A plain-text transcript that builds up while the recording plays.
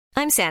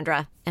I'm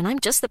Sandra, and I'm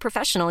just the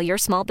professional your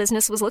small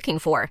business was looking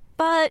for.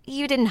 But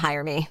you didn't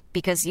hire me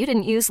because you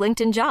didn't use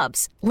LinkedIn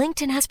Jobs.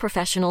 LinkedIn has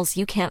professionals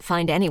you can't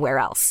find anywhere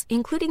else,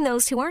 including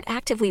those who aren't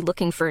actively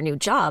looking for a new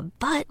job,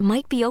 but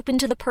might be open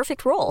to the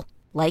perfect role,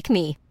 like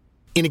me.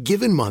 In a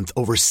given month,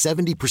 over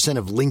 70%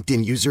 of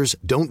LinkedIn users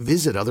don't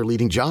visit other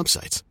leading job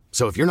sites.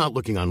 So if you're not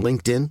looking on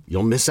LinkedIn,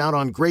 you'll miss out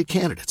on great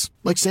candidates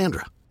like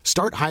Sandra.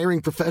 Start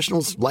hiring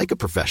professionals like a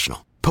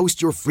professional.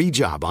 Post your free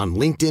job on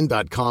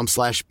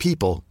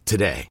linkedin.com/people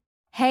today.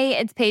 Hey,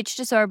 it's Paige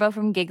DeSorbo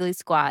from Giggly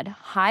Squad.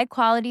 High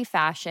quality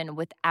fashion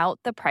without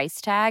the price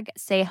tag.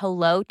 Say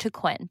hello to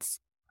Quince.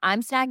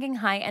 I'm snagging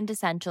high-end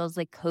essentials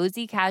like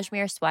cozy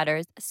cashmere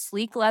sweaters,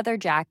 sleek leather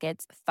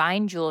jackets,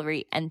 fine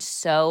jewelry, and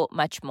so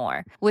much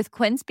more. With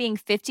Quince being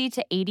 50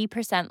 to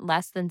 80%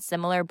 less than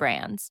similar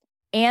brands.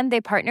 And they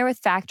partner with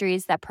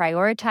factories that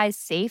prioritize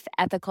safe,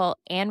 ethical,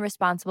 and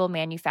responsible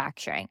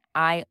manufacturing.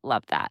 I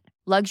love that.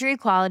 Luxury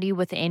quality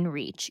within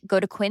reach. Go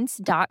to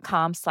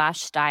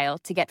quince.com/style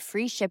to get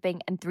free shipping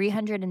and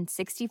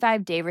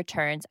 365-day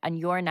returns on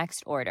your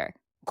next order.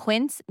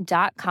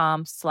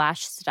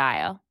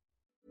 Quince.com/style.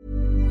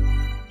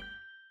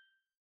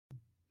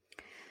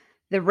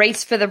 The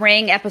Race for the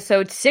Ring,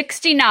 episode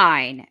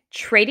 69,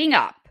 Trading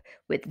Up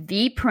with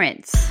V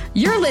Prince.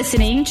 You're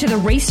listening to The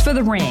Race for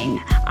the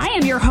Ring. I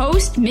am your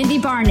host, Mindy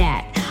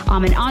Barnett.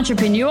 I'm an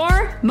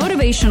entrepreneur,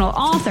 motivational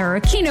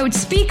author, keynote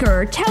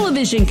speaker,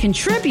 television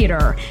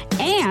contributor,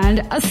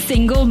 and a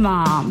single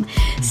mom.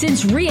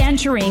 Since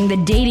re-entering the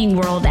dating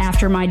world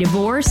after my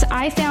divorce,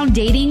 I found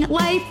dating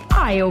life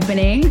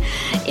eye-opening.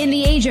 In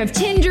the age of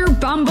Tinder,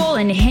 Bumble,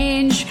 and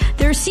Hinge,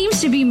 there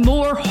seems to be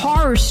more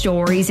horror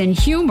stories and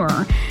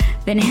humor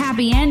than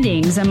happy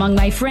endings among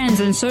my friends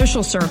and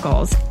social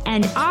circles,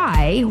 and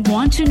I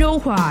want to know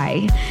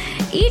why.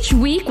 Each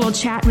week, we'll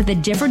chat with a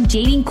different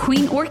dating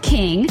queen or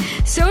king,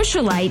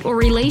 socialite or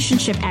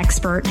relationship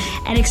expert,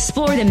 and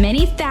explore the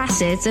many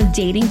facets of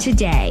dating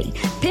today,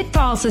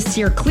 pitfalls to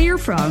steer clear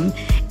from,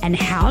 and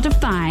how to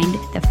find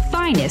the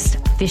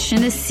finest fish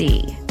in the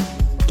sea.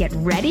 Get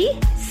ready,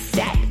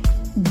 set,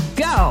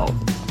 go!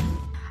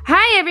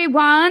 Hi,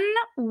 everyone.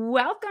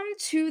 Welcome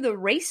to the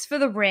Race for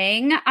the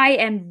Ring. I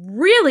am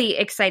really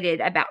excited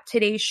about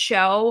today's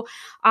show.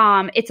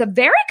 It's a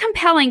very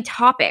compelling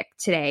topic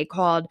today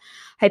called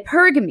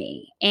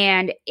hypergamy.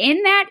 And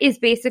in that is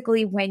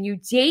basically when you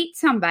date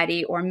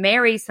somebody or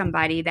marry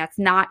somebody that's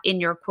not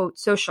in your, quote,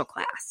 social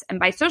class. And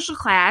by social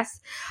class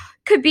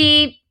could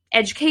be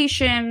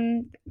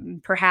education,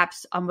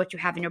 perhaps on what you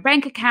have in your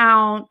bank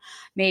account,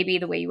 maybe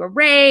the way you were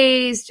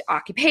raised,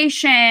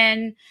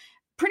 occupation,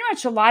 pretty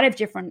much a lot of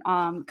different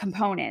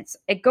components.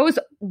 It goes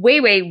way,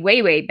 way,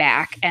 way, way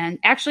back and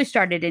actually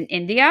started in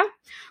India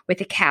with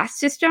the caste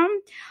system.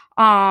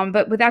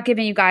 But without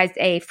giving you guys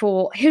a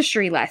full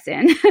history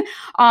lesson,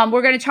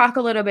 we're going to talk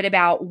a little bit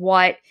about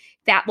what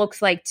that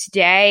looks like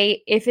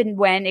today, if and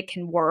when it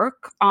can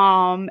work,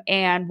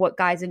 and what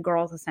guys and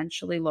girls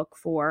essentially look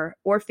for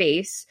or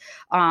face,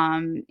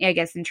 I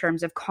guess, in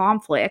terms of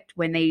conflict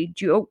when they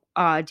do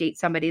date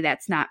somebody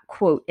that's not,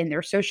 quote, in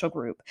their social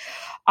group.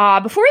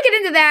 Before we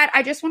get into that,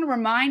 I just want to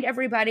remind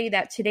everybody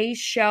that today's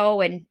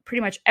show and pretty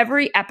much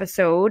every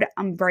episode,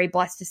 I'm very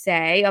blessed to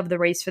say, of The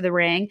Race for the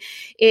Ring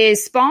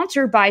is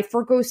sponsored by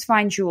Furco's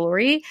Fine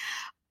Jewelry.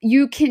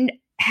 You can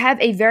have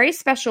a very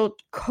special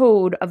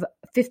code of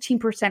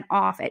 15%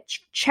 off at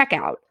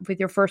checkout with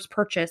your first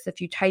purchase if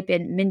you type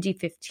in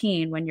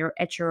Mindy15 when you're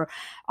at your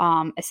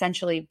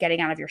essentially getting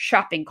out of your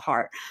shopping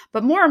cart.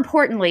 But more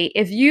importantly,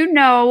 if you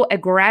know a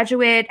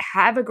graduate,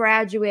 have a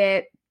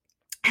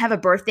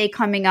birthday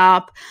coming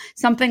up,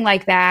 something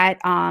like that,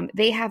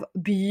 they have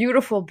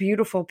beautiful,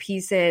 beautiful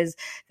pieces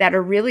that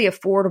are really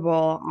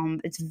affordable.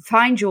 It's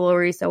fine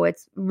jewelry, so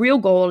it's real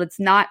gold. It's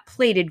not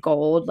plated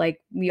gold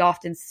like we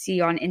often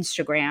see on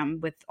Instagram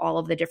with all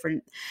of the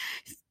different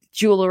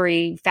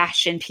jewelry,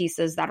 fashion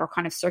pieces that are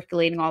kind of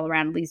circulating all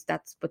around. At least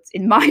that's what's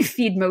in my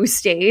feed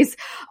most days.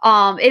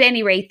 At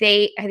any rate,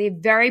 they have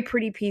very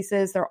pretty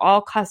pieces. They're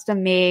all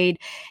custom made,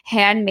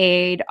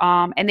 handmade,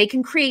 and they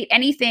can create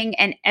anything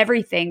and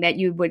everything that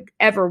you would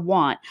ever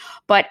want.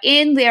 But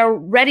in their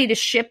ready to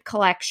ship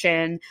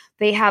collection,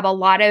 they have a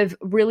lot of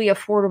really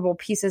affordable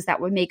pieces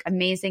that would make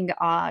amazing,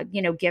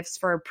 gifts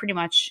for pretty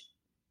much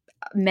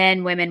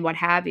men, women, what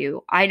have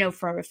you. I know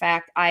for a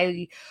fact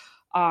I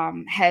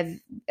have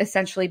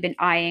essentially been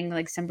eyeing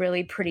like some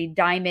really pretty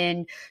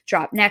diamond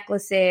drop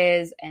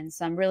necklaces and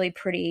some really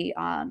pretty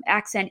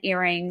accent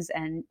earrings,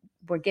 and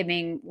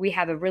we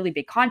have a really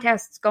big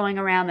contest going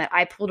around that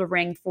I pulled a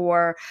ring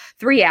for,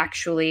 3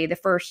 actually. The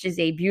first is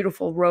a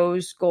beautiful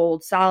rose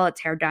gold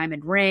solitaire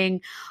diamond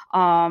ring.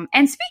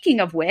 And speaking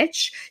of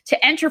which,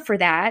 to enter for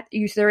that,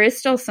 there is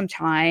still some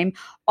time.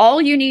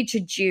 All you need to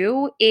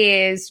do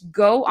is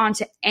go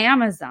onto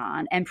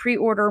Amazon and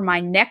pre-order my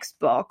next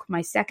book,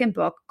 my second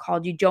book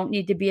called You Don't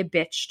Need to Be a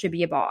Bitch to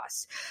Be a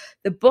Boss.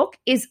 The book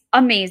is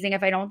amazing,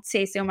 if I don't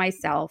say so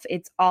myself.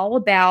 It's all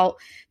about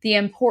the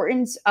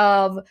importance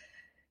of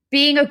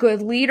being a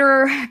good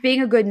leader,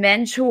 being a good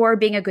mentor,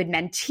 being a good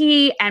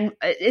mentee, and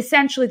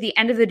essentially at the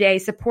end of the day,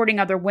 supporting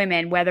other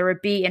women, whether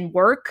it be in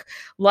work,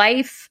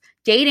 life,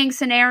 dating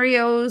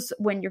scenarios,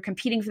 when you're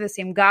competing for the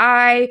same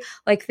guy,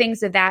 like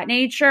things of that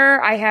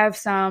nature. I have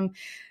some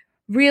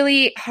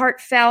really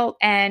heartfelt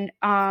and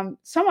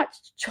somewhat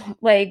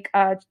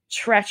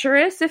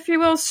treacherous, if you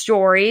will,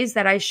 stories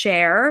that I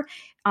share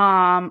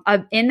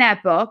in that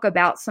book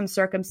about some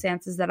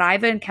circumstances that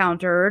I've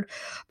encountered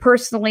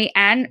personally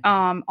and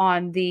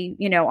on the,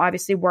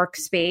 obviously in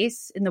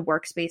the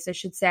workspace, I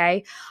should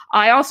say.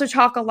 I also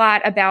talk a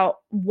lot about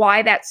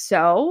why that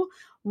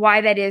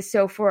is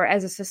so for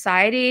as a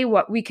society,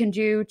 what we can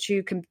do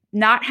to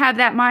not have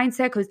that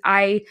mindset, because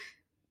I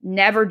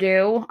never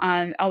do.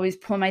 Always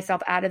pull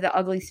myself out of the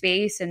ugly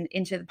space and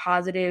into the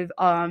positive,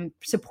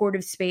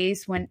 supportive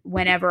space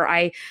whenever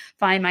I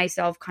find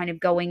myself kind of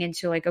going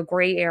into like a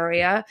gray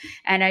area.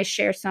 And I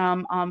share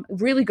some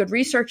really good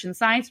research and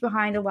science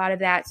behind a lot of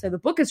that. So the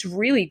book is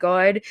really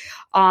good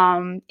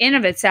in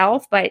of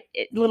itself, but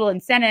little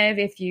incentive.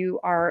 If you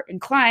are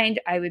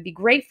inclined, I would be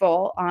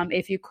grateful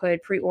if you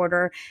could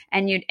pre-order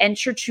and you'd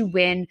enter to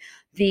win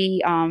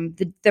the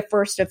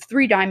first of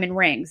 3 diamond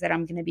rings that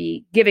I'm going to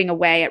be giving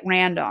away at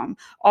random.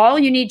 All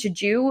you need to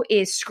do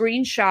is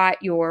screenshot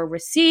your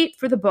receipt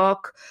for the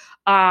book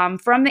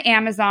from the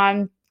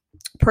Amazon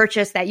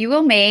purchase that you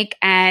will make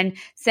and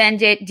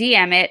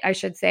DM it, I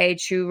should say,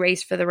 to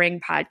Race for the Ring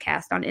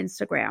podcast on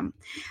Instagram.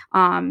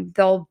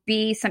 There'll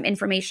be some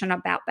information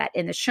about that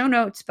in the show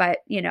notes, but,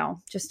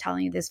 just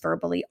telling you this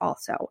verbally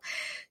also.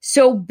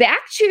 So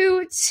back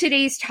to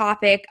today's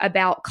topic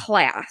about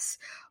class.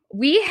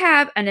 We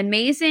have an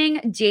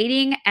amazing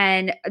dating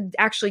and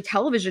actually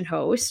television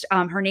host.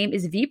 Her name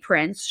is V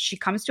Prince. She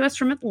comes to us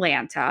from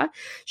Atlanta.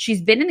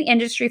 She's been in the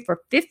industry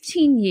for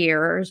 15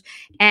 years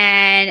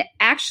and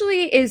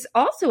actually is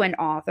also an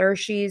author.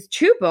 She's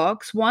 2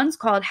 books. One's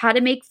called How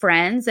to Make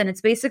Friends, and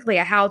it's basically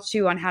a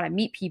how-to on how to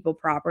meet people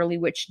properly,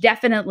 which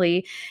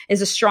definitely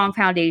is a strong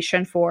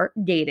foundation for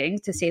dating,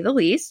 to say the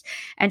least.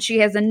 And she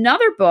has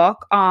another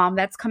book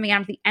that's coming out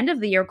at the end of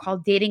the year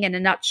called Dating in a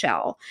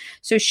Nutshell.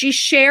 So she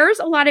shares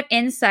a lot of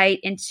insight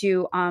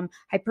into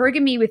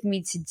hypergamy with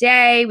me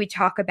today. We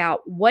talk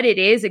about what it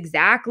is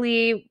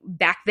exactly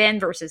back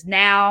then versus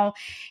now,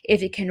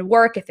 if it can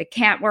work, if it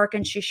can't work,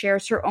 and she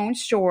shares her own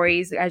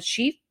stories as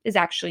she is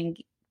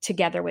actually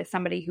together with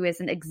somebody who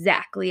isn't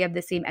exactly of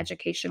the same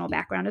educational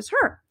background as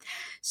her.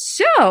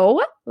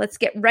 So let's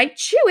get right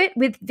to it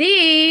with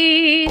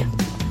V.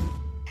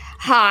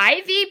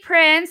 Hi, V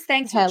Prince.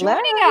 Thanks for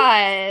joining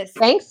us.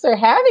 Thanks for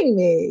having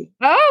me.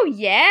 Oh,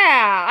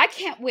 yeah. I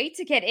can't wait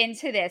to get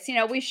into this.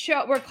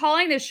 We're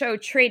calling the show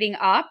Trading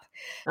Up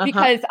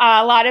because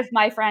a lot of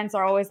my friends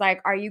are always like,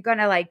 are you going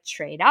to like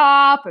trade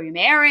up? Are you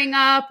marrying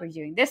up? Are you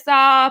doing this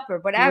up or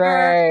whatever?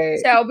 Right.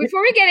 So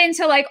before we get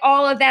into like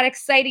all of that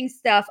exciting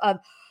stuff of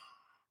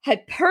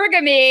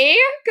hypergamy,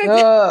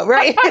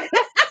 right.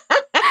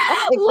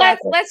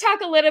 Exactly. Let's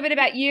talk a little bit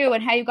about you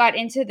and how you got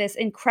into this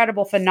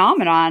incredible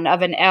phenomenon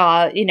of an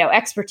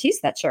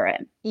expertise that you're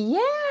in.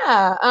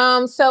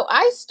 Yeah. So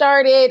I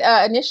started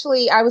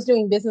initially. I was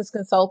doing business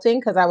consulting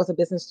because I was a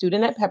business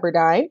student at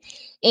Pepperdine,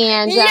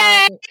 and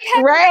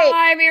Pepperdine.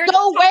 Right. We were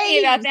talking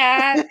about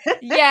that.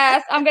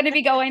 Yes, I'm going to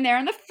be going there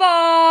in the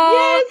fall.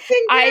 Yes,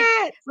 congrats.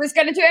 I was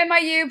going to do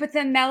NYU, but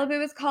then Malibu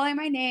was calling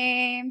my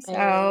name. So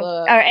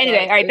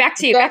anyway, all right, back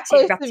to you.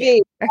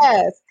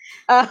 Yes.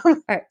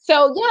 Right.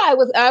 So yeah,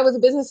 I was a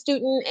business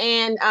student,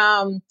 and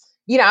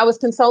I was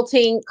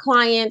consulting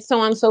clients, so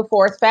on and so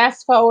forth.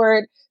 Fast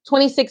forward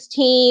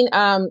 2016,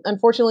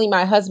 unfortunately,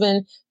 my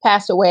husband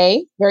passed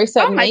away very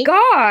suddenly. Oh my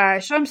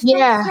gosh, I'm so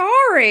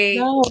sorry.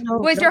 No,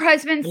 was your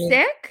husband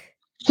sick?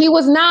 He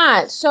was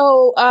not.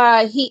 So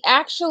he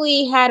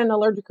actually had an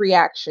allergic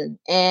reaction,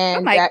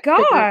 and that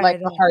triggered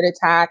like a heart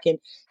attack. And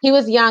he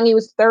was young; he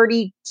was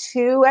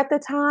 32 at the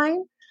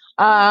time.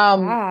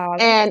 Wow,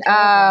 and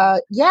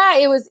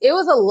it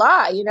was a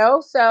lot,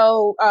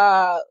 so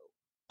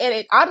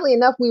and oddly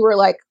enough, we were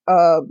like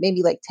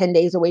maybe like 10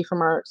 days away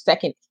from our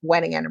second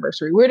wedding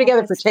anniversary. We were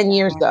together for 10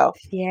 years though.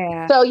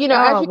 Yeah. So, as you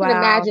can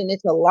imagine,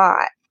 it's a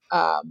lot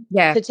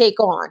to take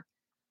on.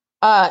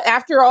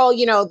 After all,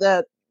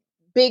 the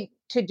big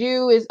to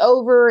do is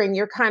over and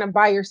you're kind of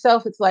by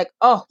yourself. It's like,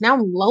 oh, now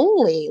I'm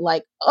lonely.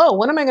 Like, oh,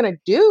 what am I going to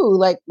do?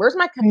 Like, where's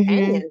my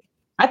companion?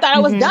 I thought I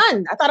was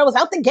done. I thought I was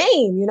out the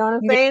game. You know what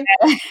I'm saying?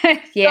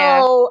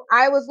 Yeah. So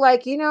I was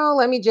like,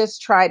 let me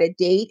just try to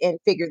date and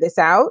figure this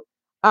out.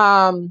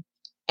 And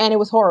it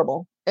was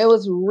horrible. It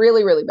was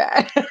really, really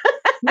bad.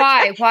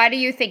 Why? Why do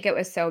you think it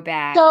was so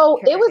bad? So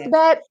it was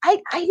bad. I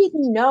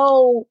didn't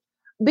know,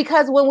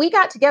 because when we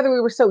got together,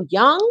 we were so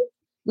young.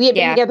 We had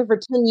been together for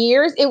 10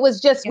 years. It was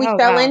just, we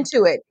fell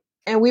into it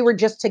and we were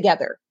just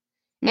together.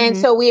 And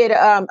so we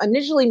had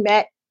initially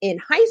met in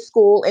high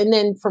school, and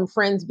then from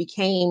friends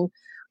became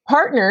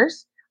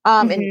partners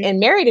and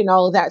married and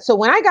all of that. So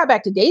when I got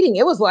back to dating,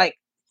 it was like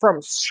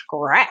from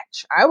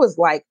scratch. I was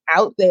like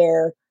out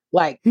there,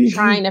 like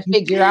trying to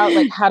figure out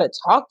like how to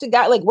talk to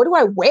guys. Like, what do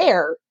I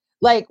wear?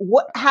 Like,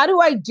 how do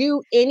I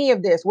do any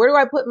of this? Where do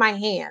I put my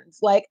hands?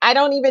 Like, I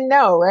don't even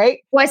know, right?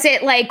 Was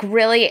it like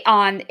really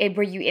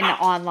were you in the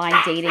online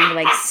dating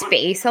like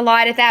space a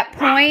lot at that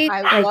point?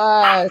 I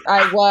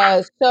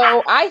was.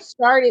 So I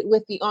started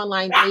with the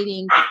online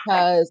dating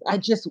because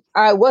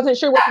I wasn't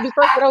sure what to do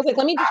first, but I was like,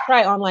 let me just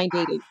try online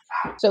dating.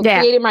 So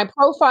created my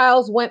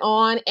profiles, went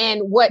on,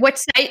 and what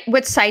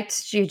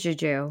sites did you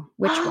do?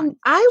 Which one?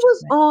 I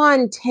was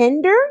on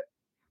Tinder.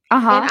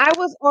 And I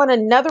was on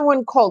another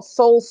one called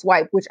Soul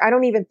Swipe, which I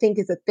don't even think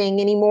is a thing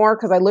anymore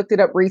because I looked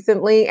it up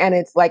recently and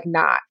it's like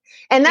not.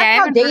 And that's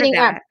how dating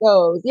apps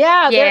goes.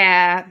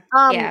 Yeah.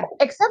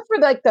 Except for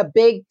like the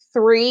big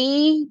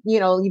three,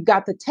 you've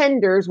got the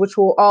Tinders, which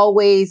will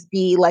always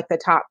be like the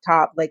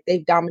top. Like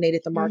they've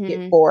dominated the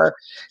market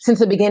since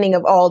the beginning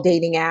of all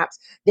dating apps.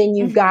 Then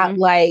you've got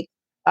like,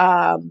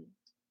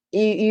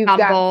 you've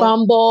got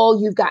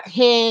Bumble, you've got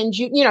Hinge,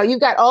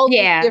 you've got all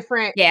these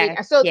different.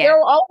 So there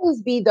will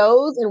always be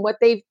those. And what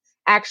they've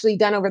actually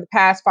done over the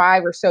past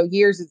 5 or so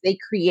years is they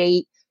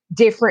create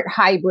different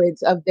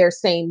hybrids of their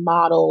same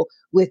model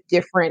with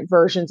different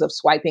versions of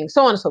swiping,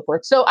 so on and so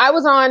forth. So I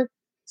was on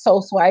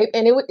Soul Swipe,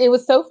 and it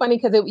was so funny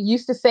because it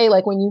used to say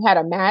like when you had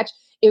a match,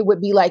 it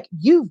would be like,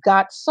 you've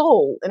got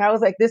soul. And I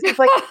was like, this is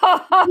like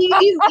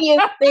the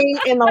easiest thing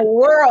in the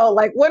world.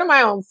 Like, what am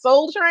I on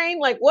Soul Train?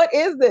 Like, what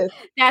is this?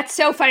 That's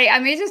so funny. I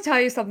may just tell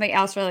you something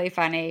else really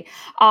funny.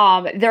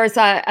 There's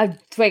a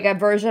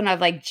version of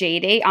like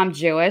JDate. I'm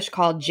Jewish,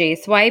 called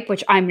JSwipe,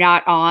 which I'm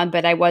not on,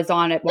 but I was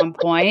on at one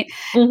point.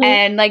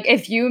 And like,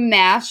 if you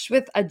matched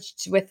with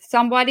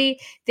somebody,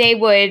 they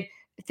would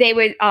do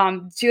like,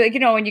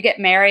 when you get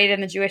married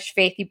in the Jewish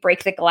faith, you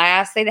break the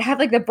glass. They'd have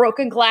like the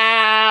broken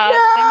glass.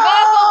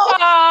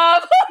 No!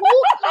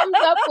 Who comes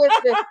up with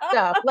this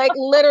stuff? Like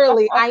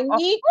literally, I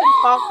need to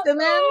talk to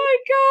them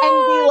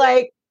and be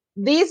like,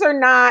 these are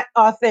not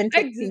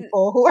authentic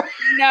people who are.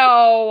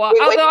 No,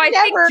 although I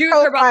think Jews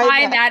are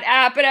behind that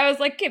app, but I was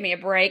like, give me a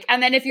break.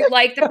 And then if you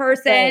like the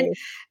person,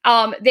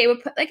 they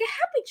would put like a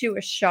happy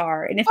Jewish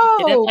star. And if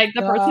you didn't like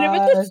the person, it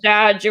was a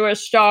sad Jewish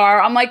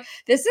star. I'm like,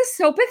 this is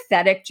so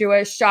pathetic,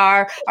 Jewish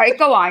star. All right,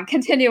 go on,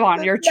 continue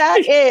on. Your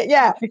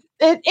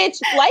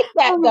it's like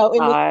that though. In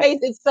the space,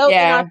 it's so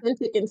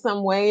inauthentic in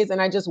some ways,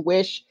 and I just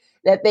wish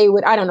that they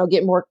would, I don't know,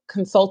 get more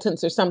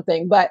consultants or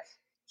something. But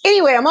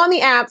anyway, I'm on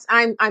the apps.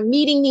 I'm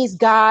meeting these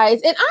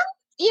guys, and I'm,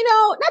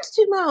 not to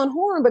toot my own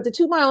horn, but to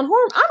toot my own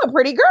horn, I'm a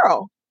pretty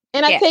girl.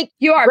 And I take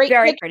you are great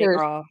very pictures. Pretty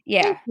girl.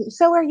 Yeah.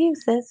 So are you,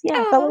 sis?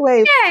 Yeah, fellow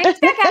wave. Back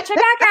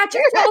at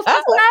you.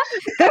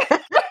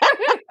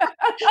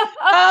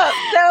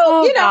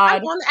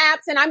 I'm on the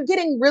apps and I'm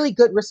getting really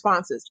good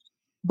responses,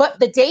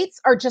 but the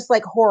dates are just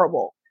like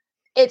horrible.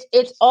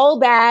 It's all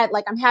bad.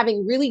 Like I'm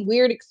having really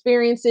weird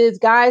experiences.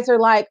 Guys are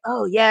like,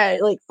 oh yeah,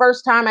 like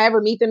first time I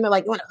ever meet them, they're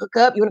like, you want to hook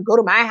up? You want to go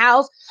to my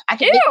house? I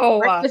can make you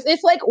breakfast.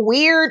 It's like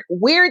weird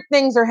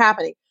things are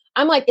happening.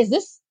 I'm like, is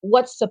this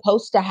what's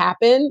supposed to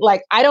happen?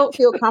 Like, I don't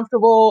feel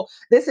comfortable.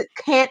 It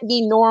can't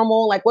be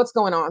normal. Like, what's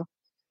going on?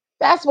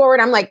 Fast forward,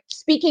 I'm like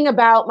speaking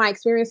about my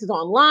experiences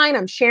online.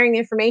 I'm sharing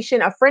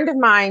information. A friend of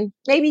mine,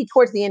 maybe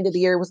towards the end of the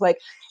year, was like,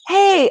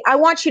 hey, I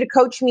want you to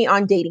coach me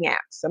on dating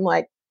apps. I'm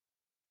like,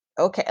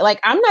 okay, like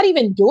I'm not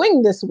even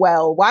doing this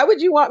well. Why would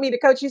you want me to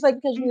coach? She's like,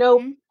 because you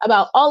know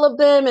about all of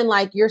them. And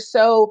like, you're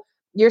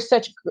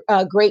such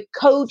a great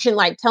coach and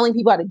like telling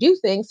people how to do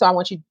things. So I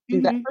want you to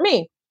do that for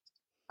me.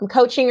 I'm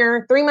coaching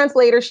her. 3 months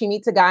later, she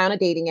meets a guy on a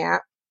dating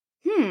app.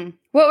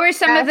 What were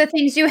some of the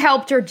things you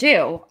helped her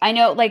do? I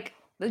know, like,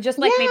 just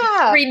like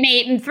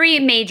maybe three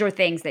major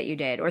things that you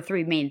did, or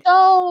three main.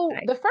 So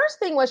the first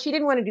thing was she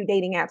didn't want to do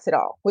dating apps at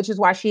all, which is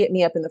why she hit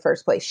me up in the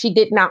first place. She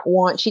did not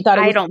want. She thought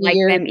it was I don't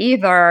weird. like them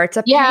either. It's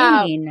a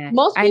pain.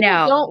 Most people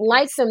don't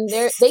like them.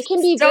 They can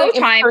be so very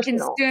time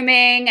impersonal.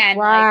 consuming and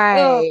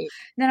right.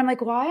 Then I'm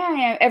like,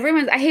 why?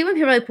 I hate when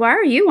people are like, why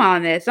are you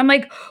on this? I'm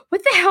like,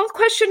 what the hell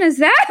question is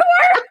that?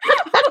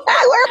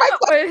 Where am I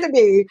supposed to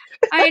be?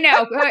 I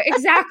know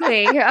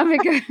exactly. Oh my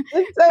God.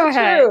 It's so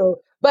true.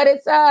 But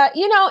it's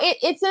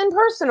it's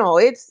impersonal.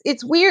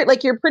 It's weird.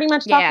 Like you're pretty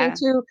much talking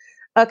to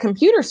a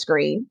computer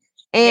screen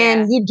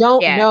and you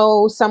don't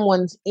know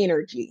someone's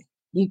energy.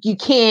 You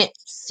can't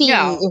see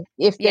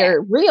if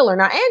they're real or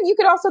not. And you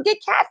could also get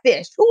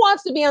catfished. Who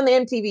wants to be on the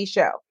MTV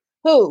show?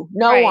 Who?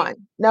 No one.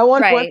 No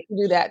one wants to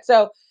do that.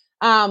 So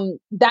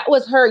that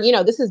was her,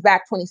 this is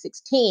back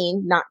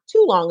 2016, not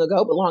too long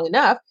ago, but long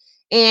enough.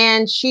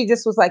 And she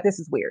just was like, this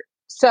is weird.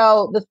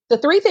 So the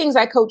three things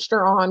I coached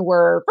her on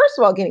were, first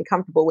of all, getting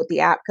comfortable with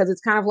the app, because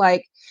it's kind of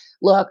like,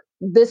 look,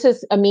 this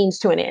is a means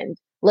to an end.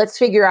 Let's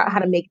figure out how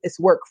to make this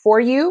work for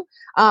you.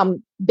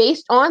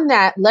 Based on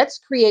that, let's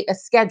create a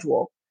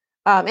schedule.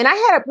 And I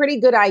had a pretty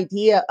good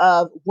idea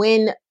of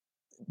when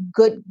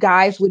good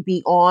guys would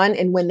be on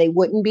and when they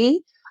wouldn't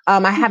be.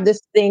 I have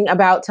this thing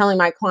about telling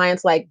my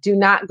clients, like, do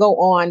not go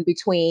on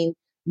between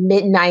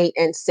midnight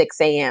and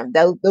 6 a.m.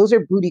 Those are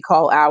booty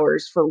call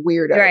hours for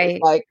weirdos. Right.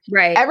 Like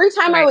every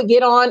time I would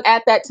get on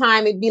at that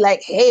time, it'd be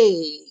like,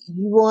 hey,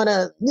 what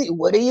are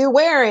you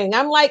wearing?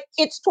 I'm like,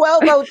 it's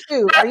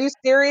 12:02. Are you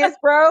serious,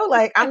 bro?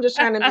 Like, I'm just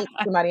trying to meet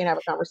somebody and have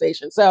a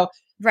conversation. So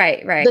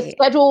right. The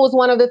schedule was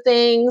one of the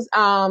things.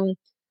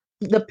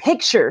 The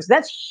pictures,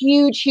 that's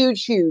huge,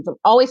 huge, huge. I'm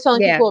always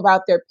telling people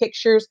about their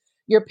pictures.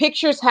 Your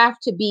pictures have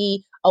to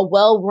be a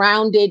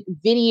well-rounded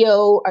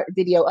visual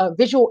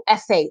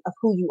essay of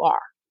who you are.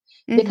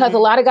 Because a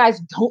lot of guys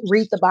don't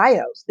read the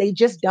bios. They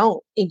just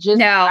don't.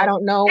 I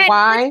don't know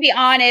why. Let's be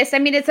honest. I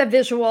mean, it's a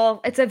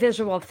visual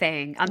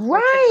thing.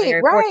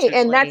 Right.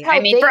 And that's how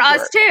for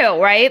us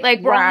too, right? Like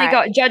we're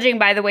only judging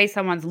by the way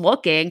someone's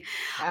looking.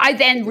 Absolutely. I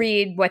then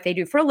read what they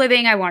do for a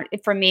living.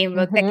 For me,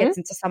 that gets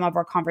into some of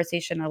our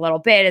conversation a little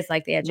bit, is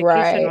like the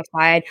educational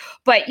side.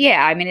 But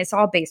yeah, I mean, it's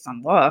all based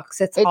on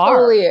looks. It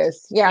totally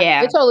is.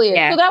 Yeah, it totally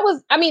is.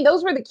 So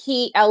those were the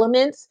key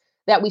elements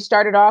that we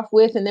started off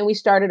with. And then we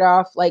started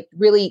off like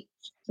really,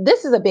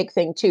 this is a big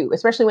thing too,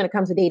 especially when it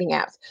comes to dating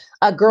apps.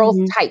 A girl's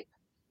type.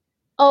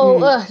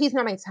 He's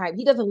not my type.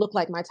 He doesn't look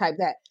like my type.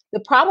 The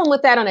problem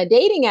with that on a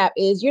dating app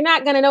is you're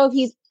not going to know if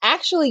he's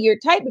actually your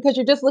type because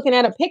you're just looking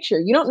at a picture.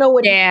 You don't know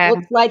what he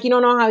looks like. You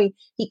don't know how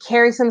he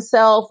carries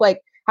himself, like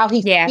how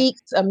he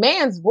speaks. A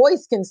man's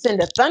voice can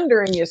send a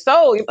thunder in your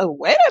soul. You're like,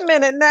 wait a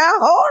minute now,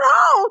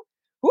 hold on.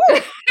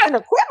 Woo, and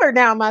a quiver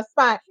down my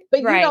spine.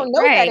 But you don't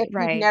know that if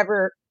you've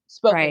never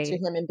spoken to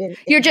him and been.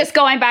 You're just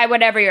going by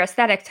whatever your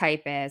aesthetic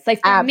type is.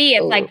 Like for me,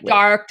 it's like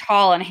dark,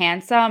 tall, and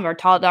handsome, or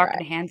tall, dark,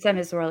 and handsome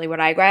is really what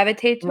I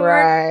gravitate toward.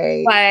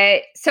 Right.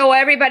 But so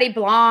everybody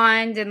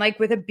blonde and like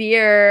with a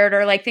beard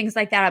or like things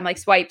like that, I'm like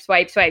swipe.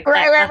 Right. You're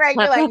like,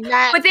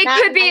 but they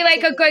could be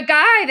like a good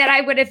guy that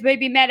I would have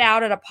maybe met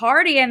out at a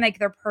party, and like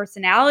their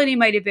personality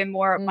might have been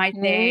more my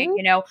thing.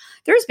 You know,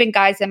 there's been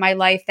guys in my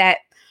life that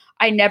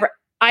I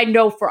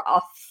know for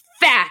a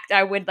fact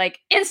I would like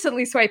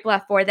instantly swipe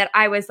left for, that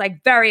I was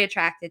like very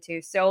attracted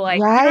to. So like,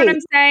 you know what I'm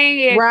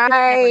saying?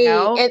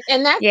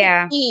 And that's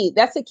the key.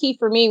 That's the key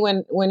for me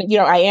when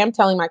I am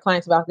telling my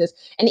clients about this.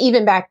 And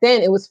even back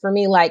then it was for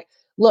me like,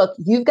 look,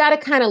 you've got to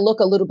kind of look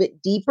a little bit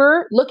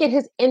deeper. Look at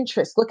his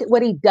interests. Look at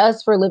what he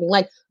does for a living.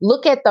 Like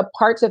look at the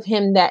parts of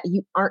him that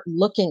you aren't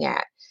looking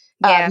at.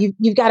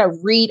 You've got to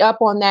read up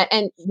on that.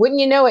 And wouldn't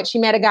you know it, she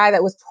met a guy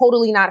that was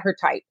totally not her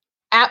type.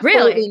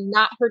 Absolutely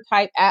not her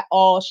type at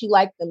all. She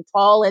liked them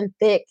tall and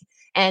thick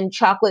and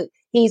chocolate.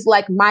 He's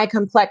like my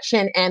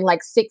complexion and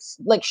like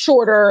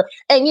shorter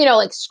and,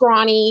 like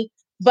scrawny,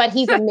 but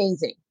he's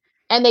amazing.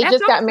 And they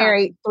just got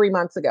married 3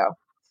 months ago.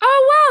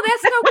 Oh, wow.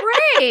 That's so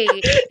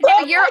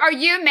great. Are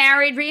you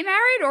married,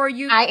 remarried, or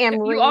you? I am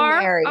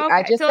remarried. Okay.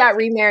 I just got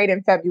remarried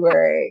in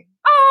February.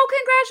 Oh,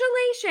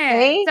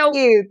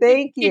 congratulations.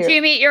 Thank you. Did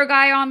you meet your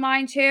guy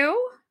online too?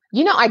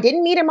 I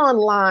didn't meet him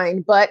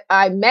online, but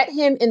I met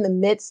him in the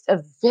midst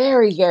of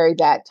very, very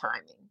bad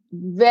timing.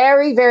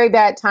 Very, very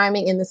bad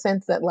timing in the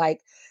sense that like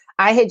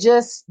I had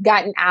just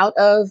gotten out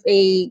of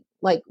a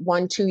like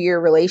 1-2 year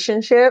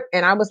relationship.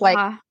 And I was like,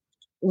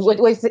 what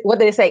did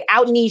they say?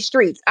 Out in these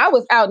streets. I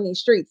was out in these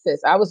streets,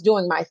 sis. I was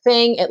doing my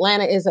thing.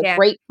 Atlanta is a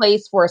great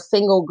place for a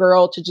single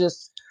girl to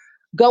just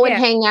go and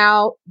hang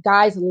out.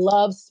 Guys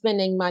love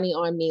spending money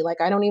on me. Like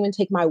I don't even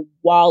take my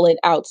wallet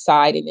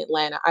outside in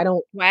Atlanta. I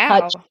don't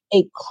touch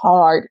a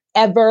card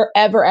ever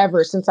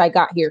since I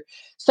got here.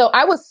 So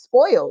I was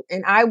spoiled,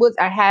 and I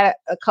had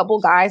a couple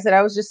guys that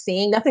I was just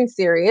seeing, nothing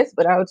serious,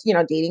 but I was,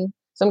 dating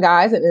some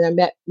guys, and then I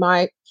met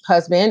my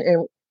husband,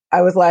 and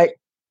I was like,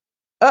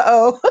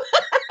 uh-oh,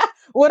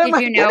 what am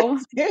I gonna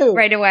do?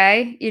 Right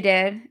away? You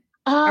did?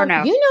 Or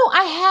no?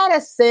 I had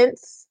a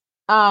sense.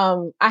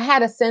 I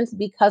had a sense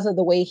because of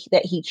the way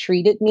that he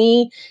treated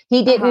me.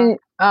 He didn't,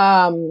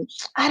 I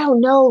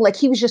don't know, like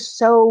he was just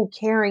so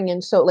caring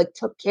and so like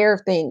took care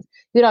of things.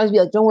 He'd always be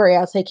like, don't worry,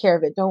 I'll take care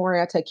of it. Don't worry,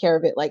 I'll take care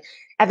of it. Like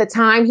at the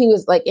time he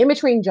was like in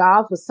between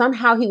jobs, but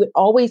somehow he would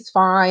always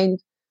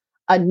find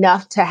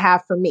enough to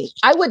have for me.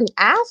 I wouldn't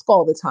ask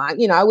all the time.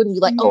 I wouldn't be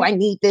like, oh, I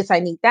need this, I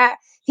need that.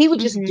 He would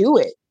just do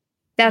it.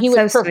 He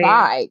would so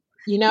provide. Sweet.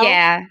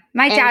 Yeah.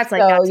 My dad's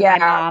like that to my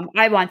mom.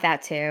 I want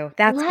that too.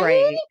 That's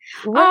great.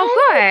 Right?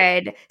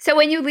 Oh, good. So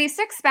when you least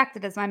expect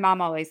it, as my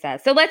mom always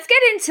says. So let's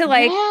get into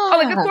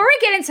before we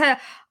get into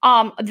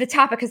the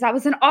topic, because that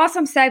was an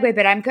awesome segue,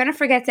 but I'm going to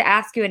forget to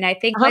ask you. And I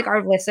think like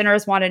our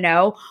listeners want to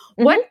know,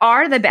 what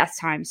are the best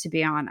times to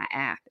be on the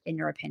app in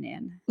your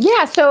opinion?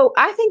 Yeah. So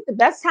I think the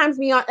best times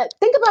to be on,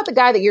 think about the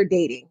guy that you're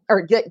dating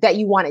or that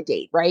you want to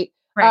date, right?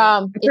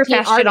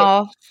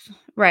 Professional.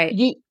 Right.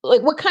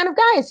 What kind of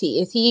guy is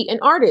he? Is he an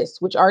artist?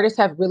 Which artists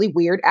have really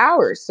weird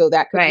hours? So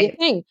that could be a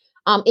thing.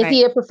 Is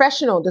he a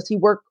professional? Does he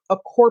work a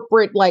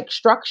corporate like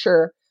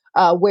structure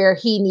where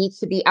he needs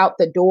to be out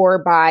the door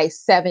by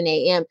 7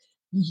 a.m.?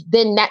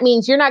 Then that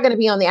means you're not going to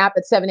be on the app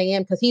at 7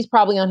 a.m. because he's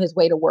probably on his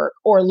way to work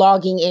or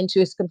logging into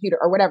his computer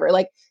or whatever.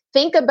 Like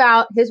think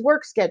about his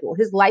work schedule,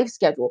 his life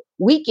schedule.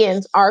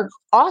 Weekends are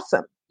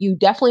awesome. You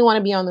definitely want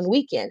to be on the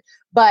weekend,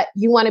 but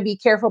you want to be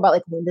careful about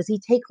like, when does he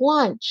take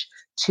lunch?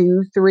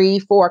 2, 3,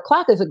 4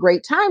 o'clock is a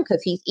great time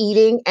because he's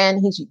eating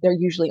and they're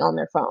usually on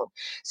their phone.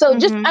 So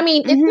just, I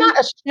mean, it's not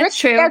a strict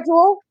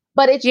schedule,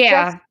 but it's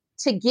just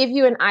to give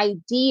you an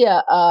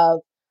idea of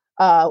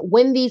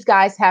when these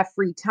guys have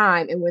free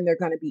time and when they're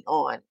going to be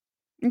on.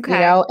 Okay. You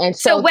know, and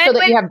so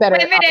that you have better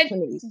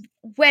opportunities.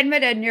 When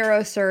would a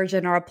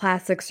neurosurgeon or a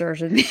plastic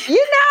surgeon be? You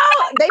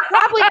know, they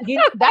probably,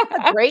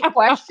 that's a great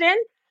question.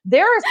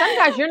 There are some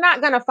guys you're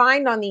not going to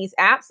find on these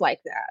apps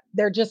like that.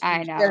 They're just,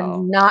 they're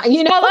not,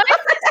 you know. Well,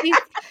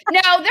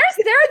 no,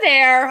 they're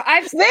there.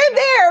 They're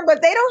there,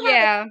 but they don't have.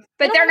 Yeah,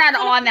 but they're not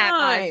on that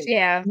much.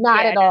 Yeah.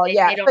 Not at all.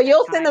 Yeah. So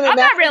you'll send them a message.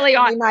 I'm not really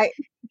on.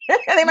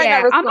 They might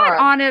not respond. I'm not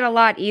on it a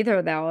lot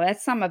either, though.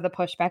 That's some of the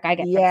pushback I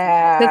get.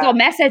 Yeah. Because they'll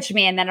message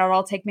me and then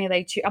it'll take me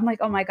like I'm like,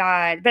 oh my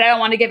God. But I don't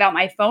want to give out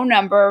my phone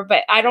number.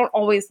 But I don't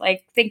always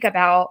like think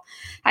about,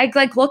 I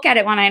like look at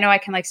it when I know I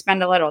can like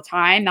spend a little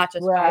time, not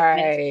just 5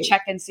 minutes to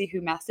check and see who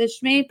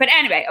messaged me. But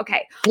anyway,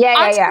 okay. On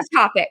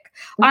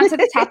to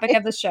the topic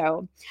of the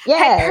show.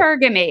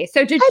 Hypergamy.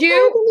 So did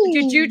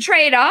you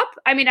trade up?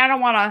 I mean, I don't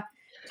want to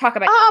talk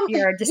about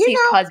your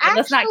deceased husband. Actually,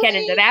 let's not get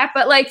into that.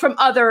 But like from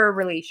other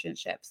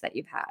relationships that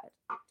you've had,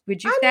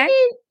 would you say?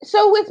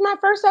 So with my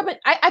first husband,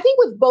 I think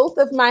with both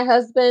of my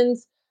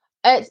husbands,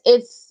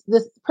 it's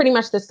pretty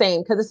much the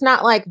same because it's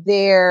not like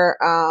they're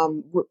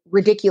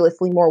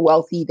ridiculously more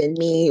wealthy than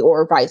me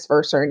or vice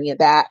versa or any of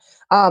that.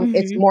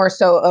 It's more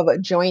so of a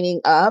joining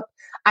up.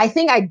 I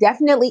think I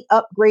definitely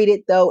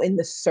upgraded though in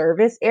the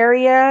service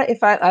area.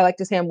 If I like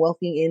to say I'm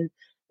wealthy in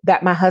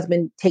that my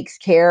husband takes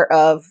care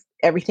of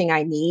everything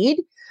I need.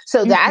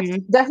 So that's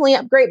definitely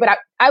upgrade, but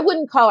I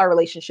wouldn't call our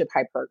relationship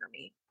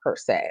hypergamy per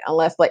se,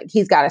 unless like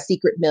he's got a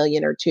secret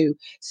million or two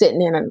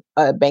sitting in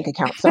a bank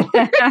account. So you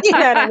know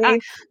what I mean?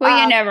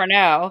 Well, you never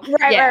know.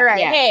 Right.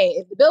 Yeah. Hey,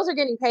 if the bills are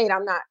getting paid,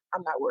 I'm not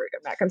worried.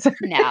 I'm not concerned.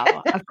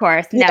 No, of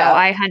course. No,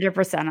 I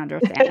 100%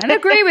 understand and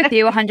agree with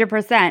you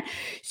 100%.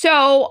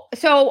 So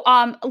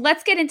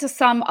let's get into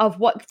some of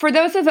what, for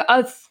those of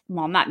us,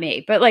 well, not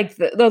me, but like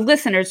the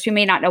listeners who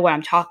may not know what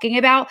I'm talking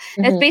about,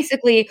 that's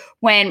basically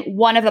when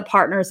one of the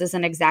partners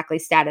isn't exactly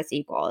status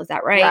equal. Is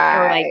that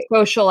right?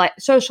 Or like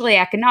socially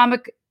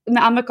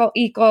economical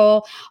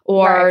equal,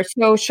 or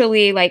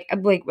socially like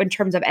in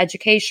terms of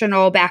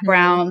educational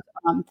background,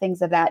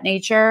 things of that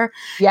nature.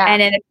 Yeah.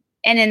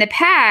 And in the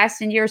past,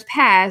 in years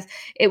past,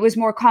 it was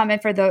more common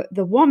for the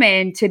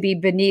woman to be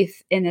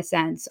beneath, in a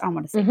sense. I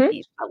want to say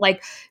beneath, but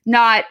like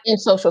not in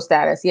social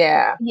status.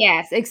 Yeah.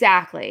 Yes,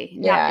 exactly.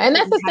 Yeah, and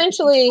that's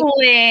essentially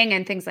schooling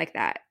and things like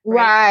that.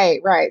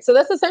 Right. So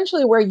that's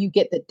essentially where you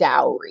get the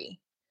dowry.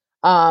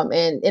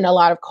 And in a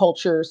lot of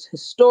cultures,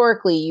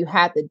 historically, you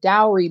had the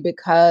dowry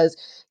because,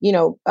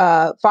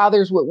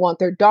 fathers would want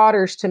their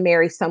daughters to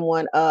marry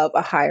someone of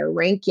a higher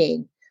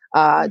ranking.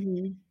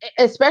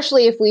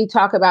 Especially if we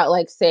talk about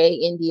like, say,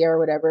 India or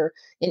whatever.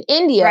 In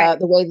India,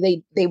 the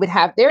way they would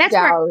have their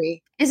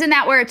dowry. Isn't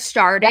that where it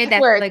started? That's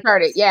where it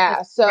started.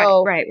 Yeah.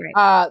 So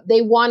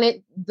they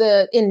wanted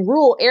in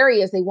rural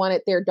areas, they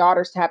wanted their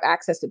daughters to have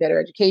access to better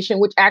education,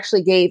 which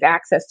actually gave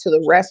access to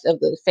the rest of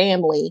the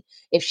family.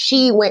 If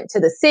she went to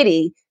the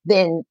city,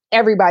 then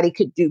everybody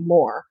could do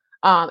more.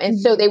 And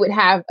so they would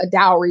have a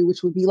dowry,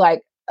 which would be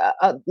like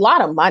a lot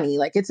of money.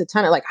 Like it's a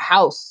ton of like a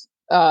house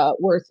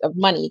worth of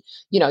money.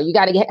 You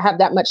got to have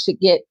that much to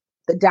get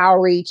the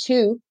dowry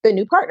to the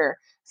new partner,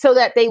 so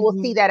that they will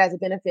see that as a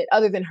benefit,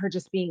 other than her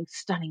just being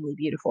stunningly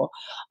beautiful.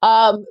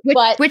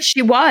 Which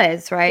she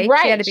was, right?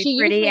 She had to be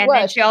pretty, and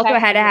then she also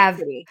had to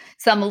have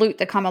some loot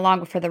to come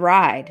along for the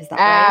ride. Is that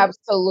right?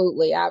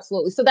 Absolutely.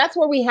 So that's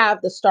where we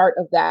have the start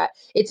of that.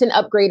 It's an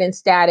upgrade in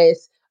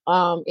status.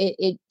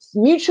 It's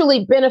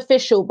mutually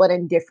beneficial, but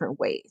in different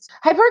ways.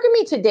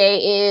 Hypergamy today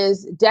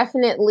is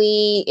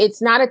definitely,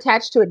 it's not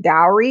attached to a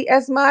dowry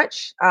as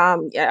much. I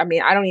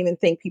mean, I don't even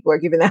think people are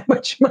giving that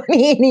much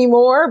money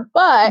anymore,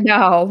 but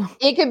no,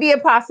 it could be a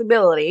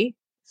possibility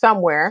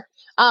somewhere.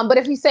 But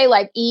if you say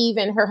like Eve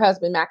and her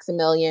husband,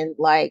 Maximilian,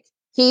 like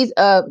he's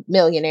a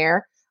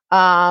millionaire.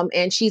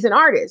 And she's an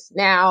artist.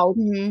 Now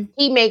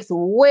he makes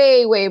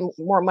way, way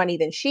more money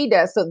than she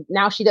does. So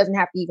now she doesn't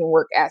have to even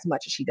work as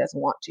much as she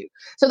doesn't want to.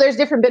 So there's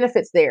different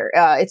benefits there.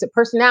 It's a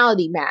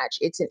personality match.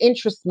 It's an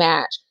interest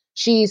match.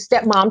 She's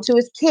stepmom to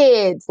his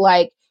kids.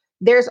 Like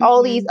there's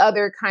all these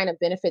other kind of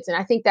benefits. And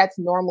I think that's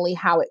normally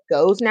how it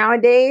goes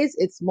nowadays.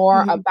 It's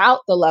more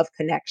about the love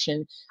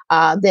connection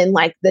than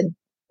like the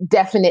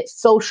definite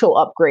social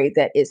upgrade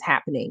that is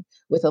happening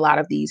with a lot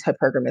of these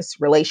hypergamous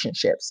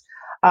relationships.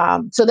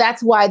 So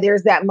that's why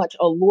there's that much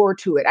allure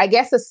to it. I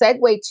guess a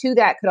segue to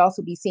that could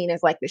also be seen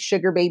as like the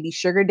sugar baby,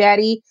 sugar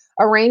daddy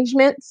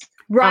arrangements.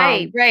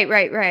 Right.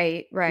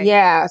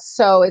 Yeah.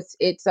 So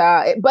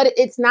but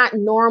it's not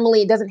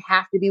normally, it doesn't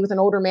have to be with an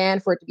older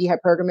man for it to be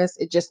hypergamous.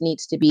 It just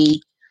needs to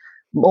be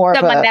more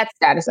of a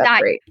status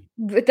upgrade.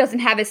 it doesn't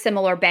have a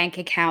similar bank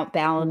account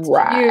balance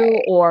to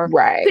you, or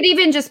could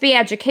even just be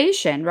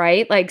education,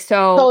 right? Like,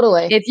 so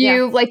totally. If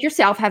you like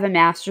yourself have a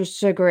master's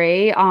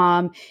degree,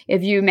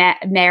 if you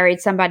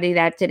married somebody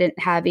that didn't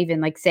have even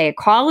like say a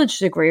college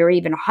degree or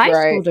even a high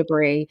school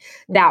degree,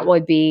 that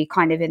would be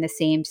kind of in the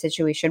same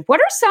situation. What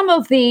are some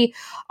of the,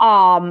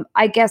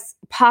 I guess,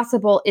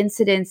 possible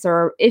incidents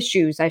or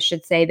issues, I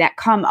should say, that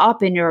come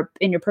up in your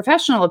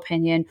professional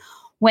opinion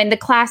when the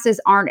classes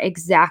aren't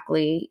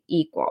exactly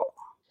equal?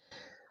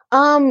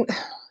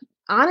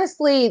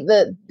 Honestly,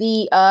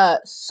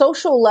 the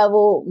social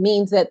level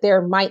means that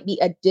there might be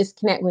a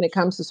disconnect when it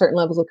comes to certain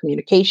levels of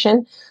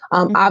communication.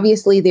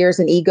 Obviously, there's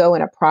an ego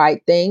and a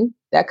pride thing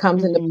that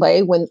comes into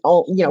play when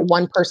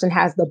one person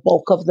has the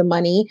bulk of the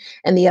money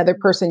and the other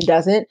person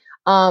doesn't.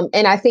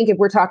 And I think if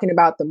we're talking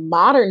about the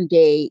modern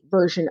day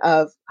version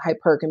of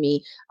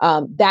hypergamy,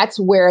 that's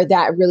where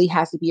that really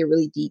has to be a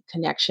really deep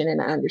connection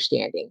and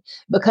understanding,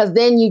 because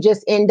then you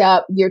just end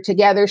up, you're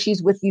together,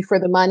 she's with you for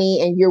the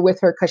money and you're with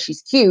her because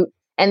she's cute.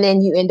 And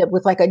then you end up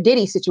with like a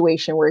Diddy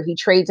situation where he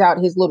trades out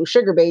his little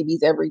sugar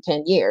babies every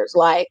 10 years.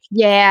 Like,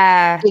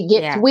 it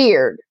gets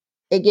weird.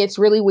 It gets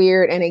really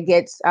weird and it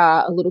gets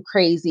a little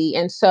crazy.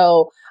 And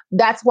so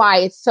that's why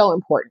it's so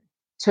important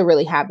to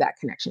really have that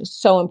connection. It's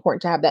so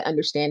important to have that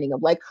understanding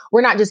of like,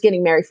 we're not just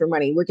getting married for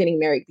money. We're getting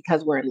married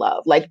because we're in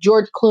love. Like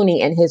George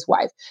Clooney and his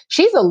wife,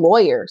 she's a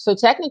lawyer. So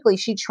technically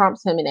she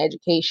trumps him in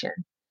education.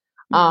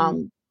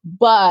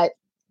 But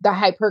the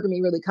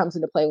hypergamy really comes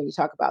into play when you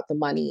talk about the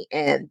money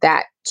and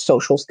that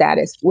social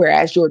status,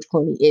 whereas George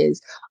Clooney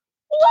is,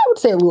 I would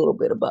say, a little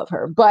bit above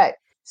her, but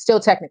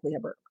still technically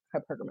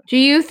hypergamy. Do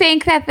you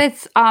think that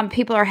this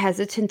people are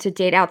hesitant to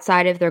date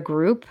outside of their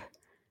group?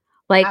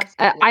 Like,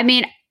 I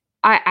mean,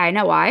 I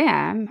know I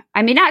am.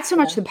 I mean, not so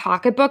much the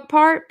pocketbook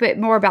part, but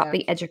more about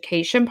the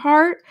education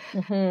part.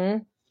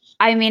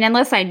 I mean,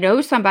 unless I know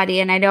somebody,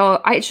 and I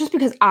know it's just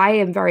because I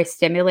am very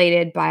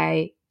stimulated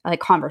by like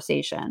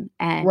conversation,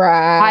 and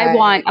I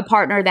want a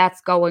partner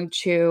that's going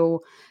to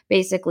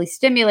basically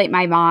stimulate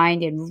my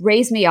mind and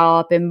raise me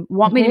up and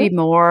want me to be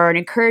more and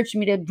encourage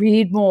me to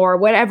read more,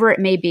 whatever it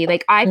may be.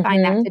 Like I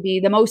find that to be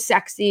the most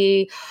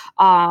sexy,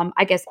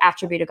 I guess,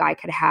 attribute a guy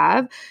could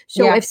have.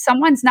 So if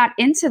someone's not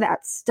into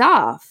that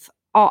stuff,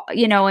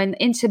 and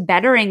into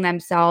bettering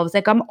themselves,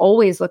 like I'm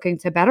always looking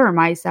to better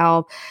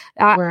myself.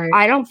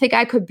 I don't think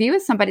I could be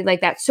with somebody like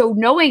that. So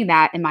knowing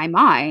that in my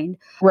mind,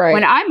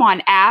 when I'm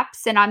on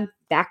apps and I'm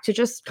back to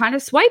just kind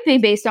of swiping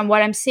based on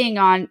what I'm seeing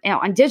on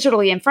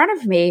digitally in front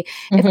of me,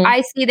 if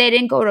I see they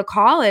didn't go to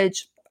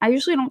college, I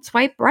usually don't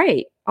swipe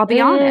right. I'll be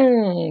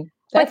honest.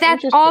 But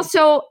that's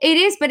also, it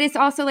is, but it's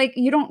also like,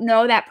 you don't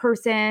know that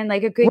person,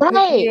 like a good,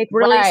 like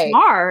really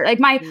smart.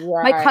 Like my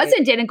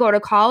cousin didn't go to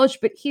college,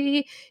 but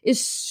he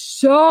is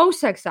so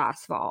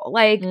successful.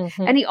 Like,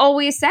 and he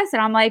always says it.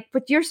 I'm like,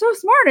 but you're so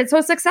smart and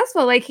so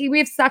successful. Like we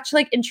have such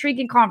like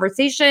intriguing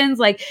conversations.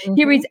 Like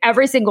he reads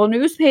every single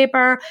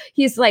newspaper.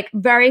 He's like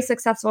very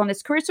successful in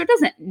his career. So it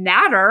doesn't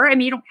matter. I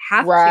mean, you don't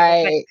have to.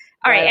 But,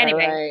 all right.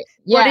 Anyway,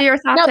 what are your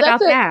thoughts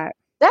about that?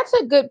 That's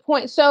a good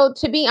point. So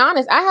to be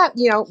honest, I have,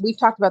 we've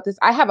talked about this.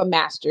 I have a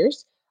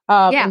master's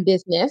in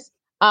business.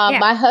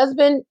 My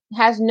husband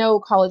has no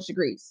college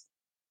degrees.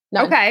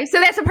 None. Okay. So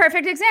that's a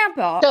perfect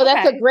example. So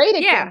that's a great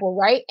example,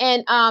 right?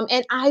 And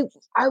I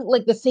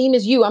like the same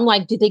as you. I'm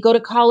like, did they go to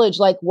college?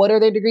 Like, what are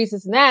their degrees?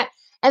 This and that.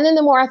 And then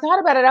the more I thought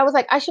about it, I was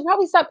like, I should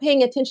probably stop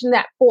paying attention to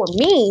that for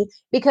me,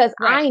 because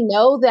I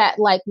know that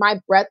like my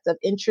breadth of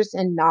interest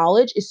and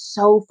knowledge is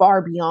so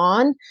far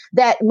beyond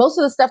that. Most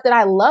of the stuff that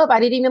I love, I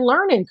didn't even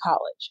learn in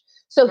college.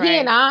 So he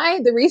and I,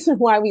 the reason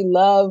why we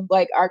love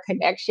like our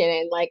connection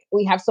and like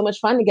we have so much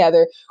fun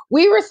together,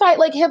 we recite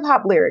like hip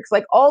hop lyrics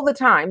like all the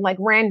time, like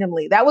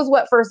randomly. That was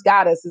what first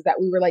got us, is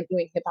that we were like